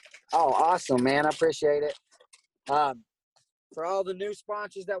 Oh, awesome, man. I appreciate it. For all the new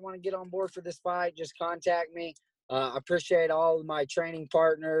sponsors that want to get on board for this fight, just contact me. I appreciate all of my training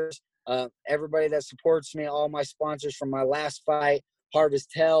partners, everybody that supports me, all my sponsors from my last fight,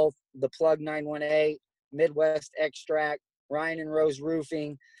 Harvest Health, The Plug 918, Midwest Extract, Ryan and Rose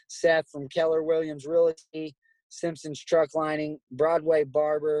Roofing, Seth from Keller Williams Realty, Simpsons Truck Lining, Broadway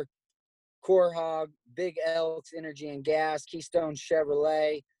Barber, Core Hog, Big Elks Energy and Gas, Keystone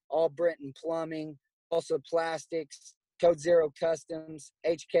Chevrolet, All Britain Plumbing, also Plastics, Code Zero Customs,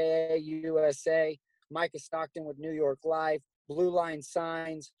 HKA USA, Micah Stockton with New York Life, Blue Line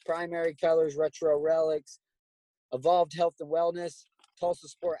Signs, Primary Colors, Retro Relics, Evolved Health and Wellness, Tulsa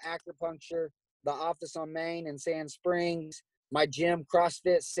Sport Acupuncture, The Office on Main in Sand Springs, my gym,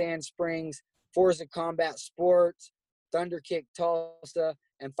 CrossFit Sand Springs, Forza Combat Sports, Thunder Kick Tulsa,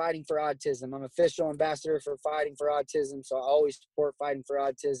 and Fighting for Autism. I'm official ambassador for Fighting for Autism, so I always support Fighting for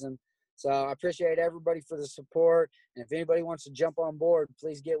Autism. So I appreciate everybody for the support. And if anybody wants to jump on board,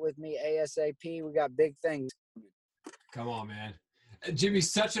 please get with me ASAP. We got big things coming. Come on, man. Jimmy,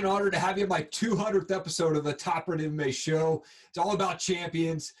 such an honor to have you on my 200th episode of the Top Rated MMA Show. It's all about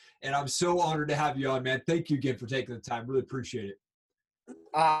champions, and I'm so honored to have you on, man. Thank you again for taking the time. Really appreciate it.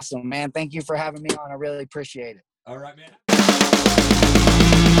 Awesome, man. Thank you for having me on. I really appreciate it. All right, man.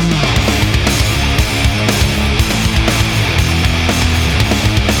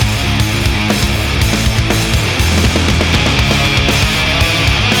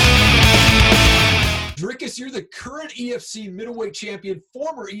 Dricus, you're the current EFC middleweight champion,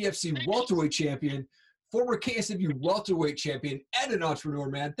 former EFC welterweight champion, former KSW welterweight champion, and an entrepreneur,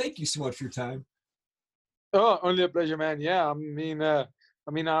 man. Thank you so much for your time. Oh, only a pleasure, man. Yeah,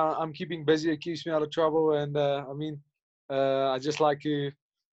 I'm keeping busy. It keeps me out of trouble. And, I just like to,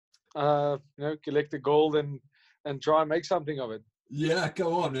 collect the gold and try and make something of it. Yeah,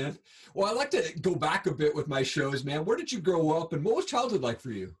 come on, man. Well, I like to go back a bit with my shows, man. Where did you grow up, and what was childhood like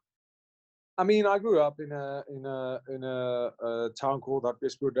for you? I mean, I grew up in a town called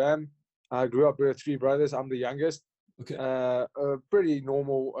Hartbeespoort Dam. I grew up with 3 brothers. I'm the youngest. Okay. A pretty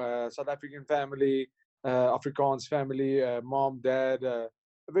normal South African family, Afrikaans family, mom, dad, a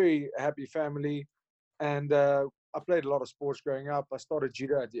very happy family. And I played a lot of sports growing up. I started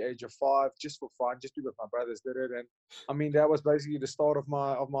judo at the age of 5, just for fun, just because my brothers did it. And I mean, that was basically the start of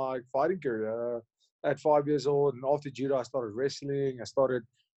my fighting career. At 5 years old, and after judo, I started wrestling. I started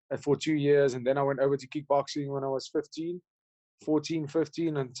for 2 years, and then I went over to kickboxing when I was 14,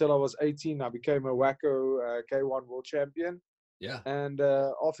 15, until I was 18. I became a WACO K1 world champion. Yeah. And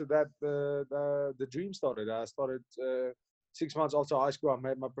after that, the dream started. I started 6 months after high school. I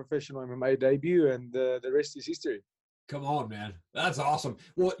made my professional MMA debut, and the rest is history. Come on, man. That's awesome.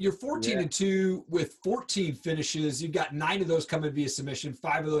 Well, you're 14-2 with 14 finishes. You've got 9 of those coming via submission,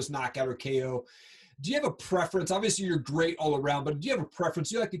 5 of those knockout or KO. Do you have a preference? Obviously, you're great all around, but do you have a preference?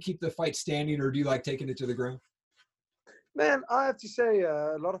 Do you like to keep the fight standing, or do you like taking it to the ground? Man, I have to say,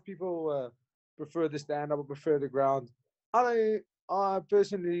 a lot of people prefer the stand-up or prefer the ground. I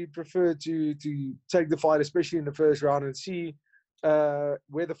personally prefer to take the fight, especially in the first round, and see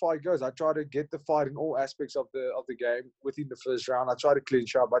where the fight goes. I try to get the fight in all aspects of the game within the first round. I try to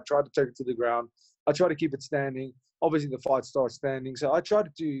clinch up. I try to take it to the ground. I try to keep it standing. Obviously, the fight starts standing, so I try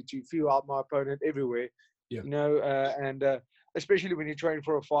to feel out my opponent everywhere. Yeah. And especially when you train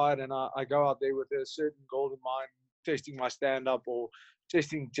for a fight, and I go out there with a certain goal in mind, testing my stand-up or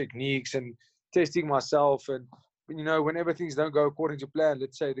testing techniques and testing myself. And whenever things don't go according to plan,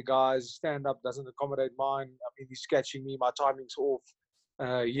 let's say the guy's stand-up doesn't accommodate mine. I mean, he's catching me, my timing's off.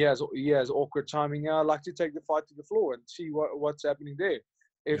 He has awkward timing. I like to take the fight to the floor and see what's happening there.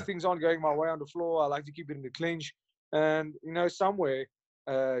 If things aren't going my way on the floor, I like to keep it in the clinch. And somewhere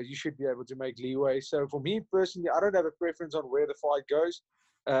you should be able to make leeway. So for me personally, I don't have a preference on where the fight goes.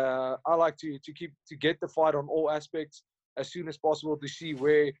 I like to get the fight on all aspects as soon as possible to see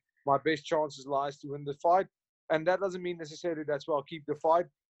where my best chances lies to win the fight. And that doesn't mean necessarily that's where I'll keep the fight.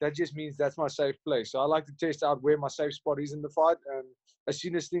 That just means that's my safe place. So I like to test out where my safe spot is in the fight. And as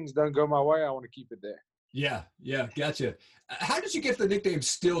soon as things don't go my way, I want to keep it there. Yeah, gotcha. How did you get the nickname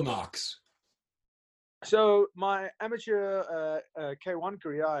Still Knocks? So my amateur K1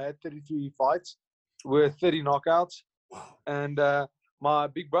 career, I had 33 fights with 30 knockouts. Wow. And my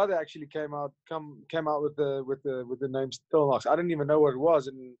big brother actually came out with the name Still Knocks. I didn't even know what it was,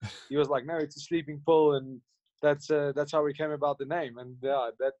 and he was like, "No, it's a sleeping pill," and that's how we came about the name. And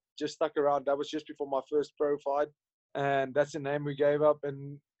that just stuck around. That was just before my first pro fight, and that's the name we gave up,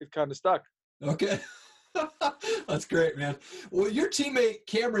 and it kind of stuck. Okay. That's great, man. Well, your teammate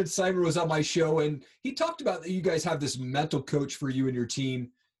Cameron Simon was on my show, and he talked about that you guys have this mental coach for you and your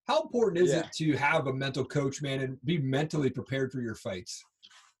team. How important is it to have a mental coach, man, and be mentally prepared for your fights?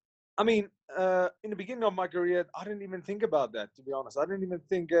 I mean, in the beginning of my career, I didn't even think about that, to be honest. I didn't even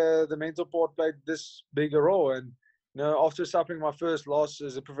think the mental part played this big a role. And after suffering my first loss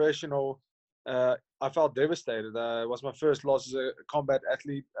as a professional, I felt devastated. It was my first loss as a combat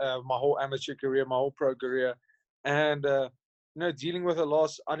athlete, my whole amateur career, my whole pro career. And, dealing with a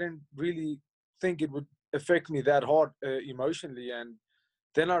loss, I didn't really think it would affect me that hard emotionally. And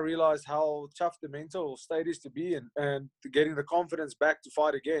then I realized how tough the mental state is to be in, and getting the confidence back to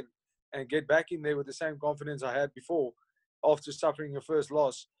fight again and get back in there with the same confidence I had before after suffering your first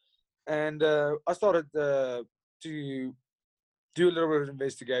loss. And I started to do a little bit of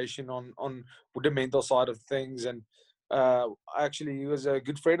investigation on the mental side of things. And actually, he was a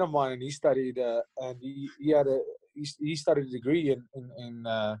good friend of mine, and he studied and he studied a degree in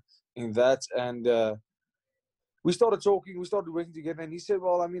that. And we started talking, we started working together, and he said,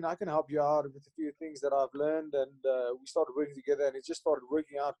 "Well, I mean, I can help you out with a few things that I've learned." And we started working together, and it just started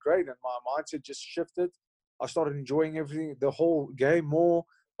working out great. And my mindset just shifted. I started enjoying everything, the whole game more.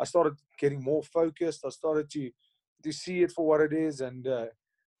 I started getting more focused. I started to see it for what it is, and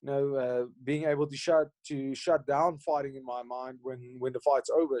being able to shut down fighting in my mind when the fight's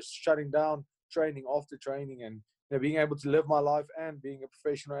over, shutting down training after training, and being able to live my life and being a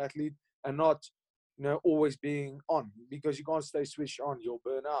professional athlete, and not always being on, because you can't stay switched on, you'll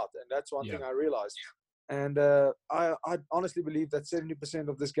burn out. And that's one thing I realized. And I honestly believe that 70%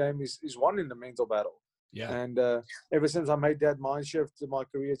 of this game is won in the mental battle. Yeah. And ever since I made that mind shift, my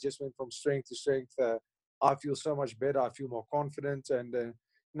career just went from strength to strength. I feel so much better. I feel more confident. And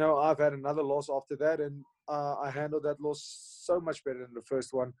I've had another loss after that, and I handled that loss so much better than the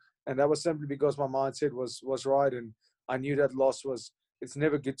first one. And that was simply because my mindset was right, and I knew that loss was, it's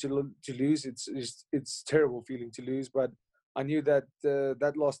never good to lose. It's terrible feeling to lose, but I knew that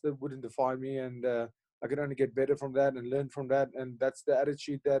that loss that wouldn't define me, and I could only get better from that and learn from that. And that's the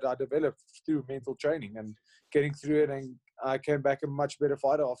attitude that I developed through mental training and getting through it. And I came back a much better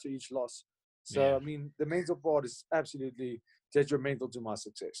fighter after each loss. So, Yeah. I mean, the mental part is absolutely detrimental to my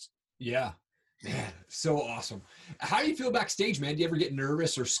success. Yeah. Man, so awesome. How do you feel backstage, man? Do you ever get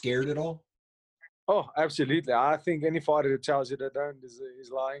nervous or scared at all? Oh, absolutely. I think any fighter that tells you they don't is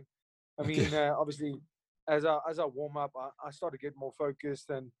lying. I Okay. mean, obviously, as I warm up, I start to get more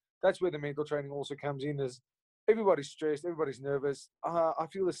focused, and that's where the mental training also comes in. Is everybody's stressed, everybody's nervous. I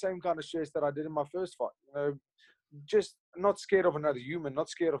feel the same kind of stress that I did in my first fight. You know, just not scared of another human, not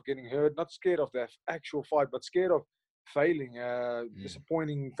scared of getting hurt, not scared of the actual fight, but scared of failing,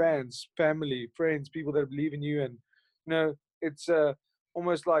 disappointing fans, family, friends, people that believe in you. And you know, it's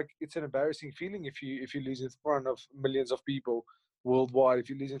almost like it's an embarrassing feeling if you lose in front of millions of people worldwide. If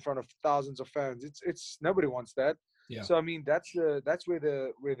you lose in front of thousands of fans, it's nobody wants that. Yeah. So I mean, that's where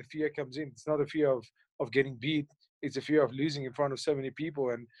the fear comes in. It's not a fear of getting beat. It's a fear of losing in front of so many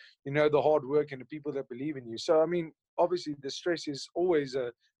people, and you know, the hard work and the people that believe in you. So I mean, obviously the stress is always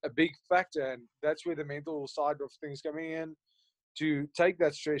a big factor, and that's where the mental side of things coming in, to take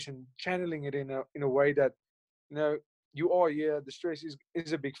that stress and channeling it in a way that, you know, you are here. The stress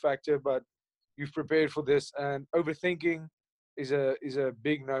is a big factor, but you've prepared for this, and overthinking is a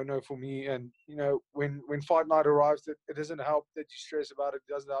big no for me. And you know, when fight night arrives, it doesn't help that you stress about it.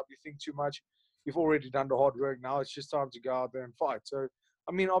 It doesn't help you think too much. You've already done the hard work. Now it's just time to go out there and fight. So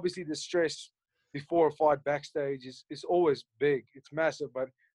I mean, obviously the stress before a fight backstage is always big. It's massive. But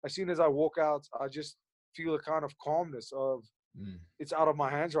as soon as I walk out, I just feel a kind of calmness of, it's out of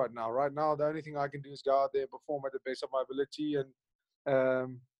my hands right now. Right now, the only thing I can do is go out there and perform at the best of my ability.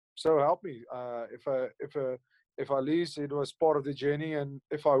 And so help me. If I lose, it was part of the journey, and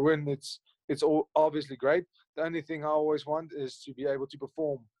if I win, it's all obviously great. The only thing I always want is to be able to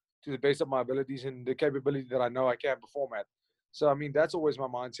perform to the best of my abilities and the capability that I know I can perform at. So I mean, that's always my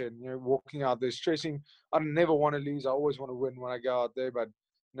mindset. You know, walking out there stressing, I never want to lose. I always want to win when I go out there. But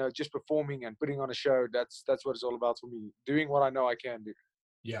you know, just performing and putting on a show, that's what it's all about for me. Doing what I know I can do.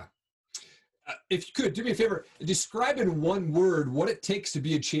 Yeah. If you could do me a favor, describe in one word what it takes to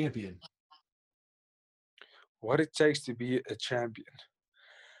be a champion. What it takes to be a champion.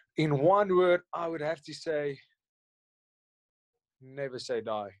 In one word, I would have to say, never say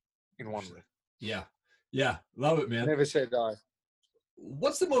die. In one word. Yeah. Yeah. Love it, man. Never say die.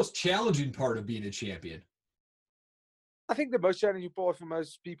 What's the most challenging part of being a champion? I think the most challenging part for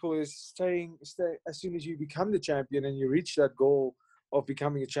most people is stay as soon as you become the champion and you reach that goal of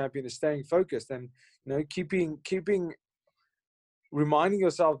becoming a champion, is staying focused and, you know, keeping reminding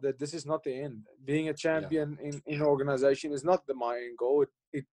yourself that this is not the end. Being a champion in an organization is not my end goal.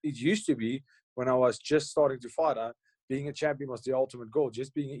 It used to be when I was just starting to fight. Being a champion was the ultimate goal.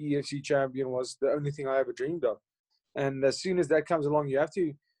 Just being an EFC champion was the only thing I ever dreamed of. And as soon as that comes along, you have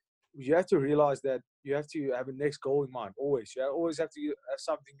to realize that you have to have a next goal in mind. Always, you always have to have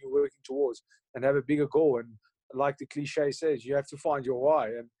something you're working towards and have a bigger goal. And like the cliche says, you have to find your why.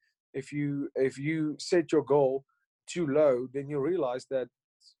 And if you set your goal too low, then you realize that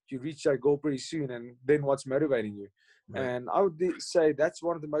you reach that goal pretty soon. And then what's motivating you? Right. And I would say that's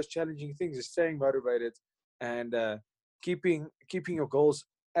one of the most challenging things, is staying motivated and keeping your goals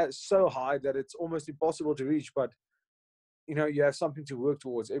so high that it's almost impossible to reach. But you know, you have something to work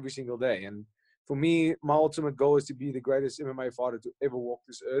towards every single day. And for me, my ultimate goal is to be the greatest MMA fighter to ever walk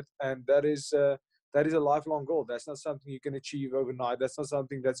this earth. And that is a lifelong goal. That's not something you can achieve overnight. That's not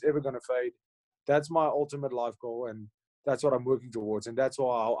something that's ever going to fade. That's my ultimate life goal. And that's what I'm working towards. And that's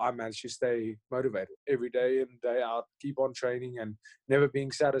why I manage to stay motivated every day in, day out, keep on training and never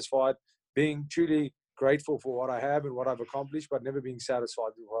being satisfied, being truly grateful for what I have and what I've accomplished, but never being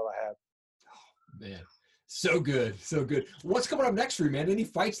satisfied with what I have. Oh, man. So good. So good. What's coming up next for you, man? Any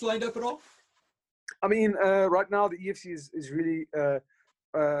fights lined up at all? I mean, right now the UFC is really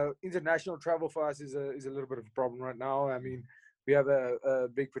international travel for us is a little bit of a problem right now. I mean, we have a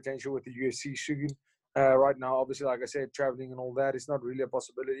big potential with the UFC soon. Right now, obviously, like I said, traveling and all that is not really a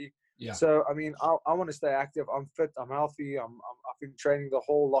possibility. Yeah. So, I mean, I want to stay active. I'm fit. I'm healthy. I've been training the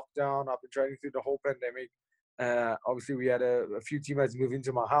whole lockdown. I've been training through the whole pandemic. Obviously, we had a few teammates move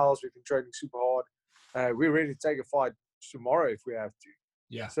into my house. We've been training super hard. We're ready to take a fight tomorrow if we have to.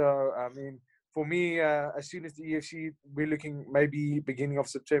 Yeah. So, I mean, for me, as soon as the UFC, we're looking maybe beginning of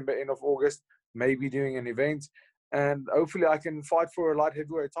September, end of August, maybe doing an event. And hopefully I can fight for a light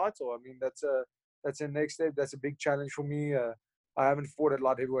heavyweight title. I mean, that's a next step. That's a big challenge for me. I haven't fought at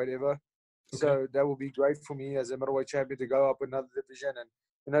light heavyweight ever. So that will be great for me as a middleweight champion to go up another division and,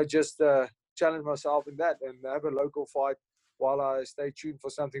 just challenge myself in that and have a local fight while I stay tuned for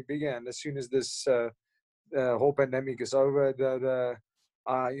something bigger. And as soon as this whole pandemic is over,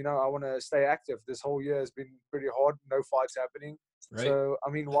 I want to stay active. This whole year has been pretty hard. No fights happening. Right. So,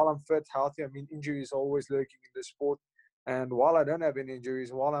 while I'm fit, healthy, injuries are always lurking in the sport. And while I don't have any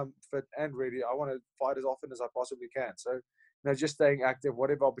injuries, while I'm fit and ready, I want to fight as often as I possibly can. So, just staying active,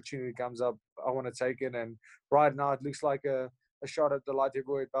 whatever opportunity comes up, I want to take it. And right now, it looks like a shot at the light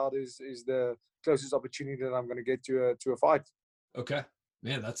heavyweight belt is the closest opportunity that I'm going to get to a fight. Okay.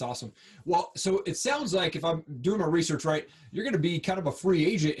 Man, that's awesome. Well, so it sounds like, if I'm doing my research right, you're going to be kind of a free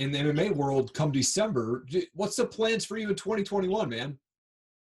agent in the MMA world come December. What's the plans for you in 2021, man?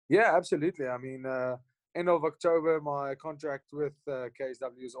 Yeah, absolutely. End of October, my contract with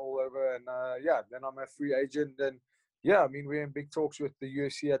KSW is all over. And then I'm a free agent. And we're in big talks with the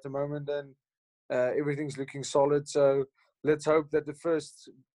UFC at the moment, and everything's looking solid. So let's hope that the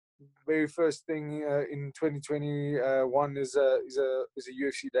very first thing in 2021 is a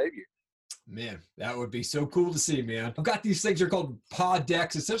UFC debut. Man, that would be so cool to see, man. I've got these things, they're called pod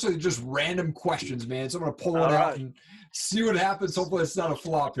decks. Essentially, they're just random questions, man. So I'm going to pull one out and see what happens. Hopefully it's not a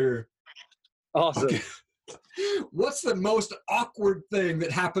flop here. Awesome. Okay. What's the most awkward thing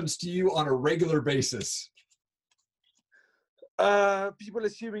that happens to you on a regular basis? People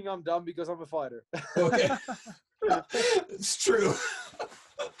assuming I'm dumb because I'm a fighter. Okay. It's true.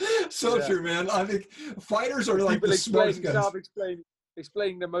 True, man. I think fighters are like the smartest guys.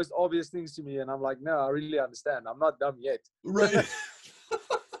 Explaining the most obvious things to me, and I'm like, no, I really understand. I'm not dumb yet. Right.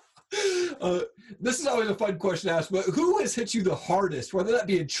 This is always a fun question to ask, but who has hit you the hardest, whether that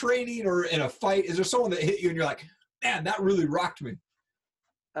be in training or in a fight? Is there someone that hit you and you're like, man, that really rocked me?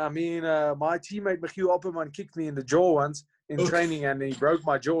 My teammate Michiel Opperman kicked me in the jaw once in training, and he broke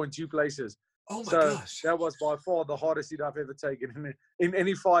my jaw in 2 places. Oh my gosh. That was by far the hardest hit I've ever taken in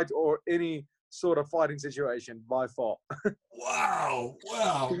any fight or any sort of fighting situation, by far. Wow.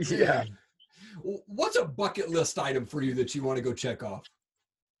 Yeah. What's a bucket list item for you that you want to go check off?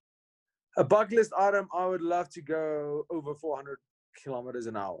 A bucket list item, I would love to go over 400 kilometers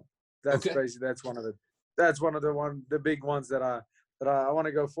an hour. That's basically, that's one of the big ones that I want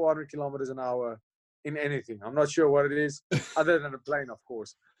to go 400 kilometers an hour in anything. I'm not sure what it is, other than a plane, of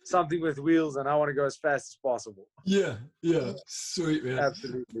course. Something with wheels, and I want to go as fast as possible. Yeah. Sweet, man.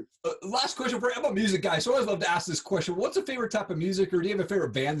 Absolutely. Last question for you. I'm a music guy, so I always love to ask this question. What's a favorite type of music, or do you have a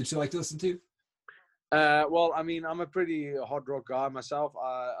favorite band that you like to listen to? I'm a pretty hard rock guy myself.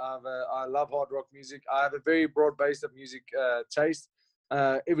 I love hard rock music. I have a very broad base of music taste.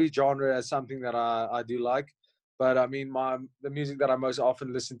 Every genre has something that I do like. But the music that I most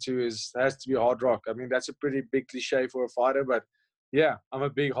often listen to has to be hard rock. That's a pretty big cliche for a fighter, but yeah, I'm a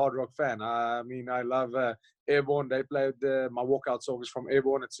big hard rock fan. I love Airborne. They played my walkout song is from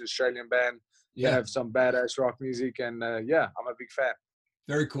Airborne. It's an Australian band. They have some badass rock music, and I'm a big fan.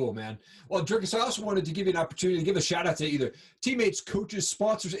 Very cool, man. Well, Dricus, I also wanted to give you an opportunity to give a shout out to either teammates, coaches,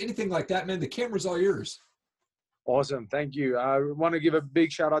 sponsors, anything like that, man. The camera's all yours. Awesome. Thank you. I want to give a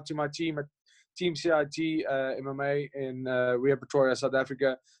big shout out to my team at Team CIT MMA in Rio Pretoria, South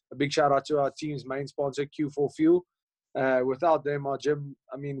Africa. A big shout out to our team's main sponsor, Q4 Fuel. Without them, our gym,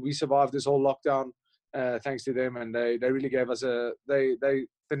 we survived this whole lockdown thanks to them, and they really gave us the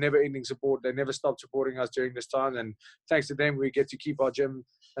never-ending support. They never stopped supporting us during this time, and thanks to them, we get to keep our gym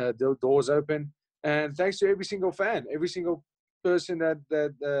doors open. And thanks to every single fan, every single person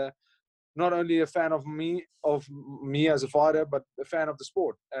that not only a fan of me as a fighter, but a fan of the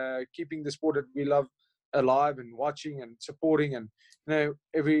sport, keeping the sport that we love alive and watching and supporting, and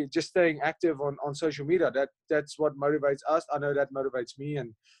just staying active on social media. That's what motivates us. I know that motivates me,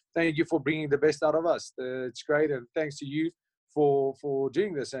 and thank you for bringing the best out of us. It's great, and thanks to you for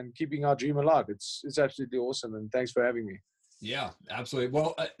doing this and keeping our dream alive. It's absolutely awesome, and thanks for having me. Yeah, absolutely.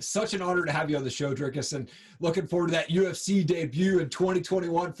 Well, such an honor to have you on the show, Dricus, and looking forward to that UFC debut in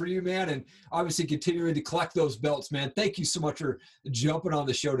 2021 for you, man, and obviously continuing to collect those belts, man. Thank you so much for jumping on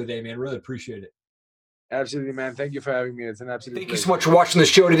the show today, man. Really appreciate it. Absolutely, man. Thank you for having me. It's an absolute pleasure. Thank you so much for watching the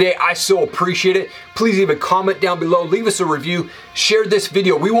show today. I so appreciate it. Please leave a comment down below. Leave us a review. Share this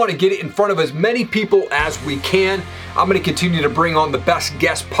video. We want to get it in front of as many people as we can. I'm going to continue to bring on the best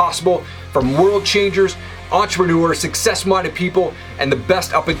guests possible, from world changers, entrepreneurs, success-minded people, and the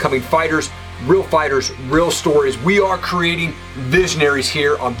best up-and-coming fighters, real stories. We are creating visionaries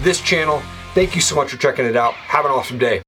here on this channel. Thank you so much for checking it out. Have an awesome day.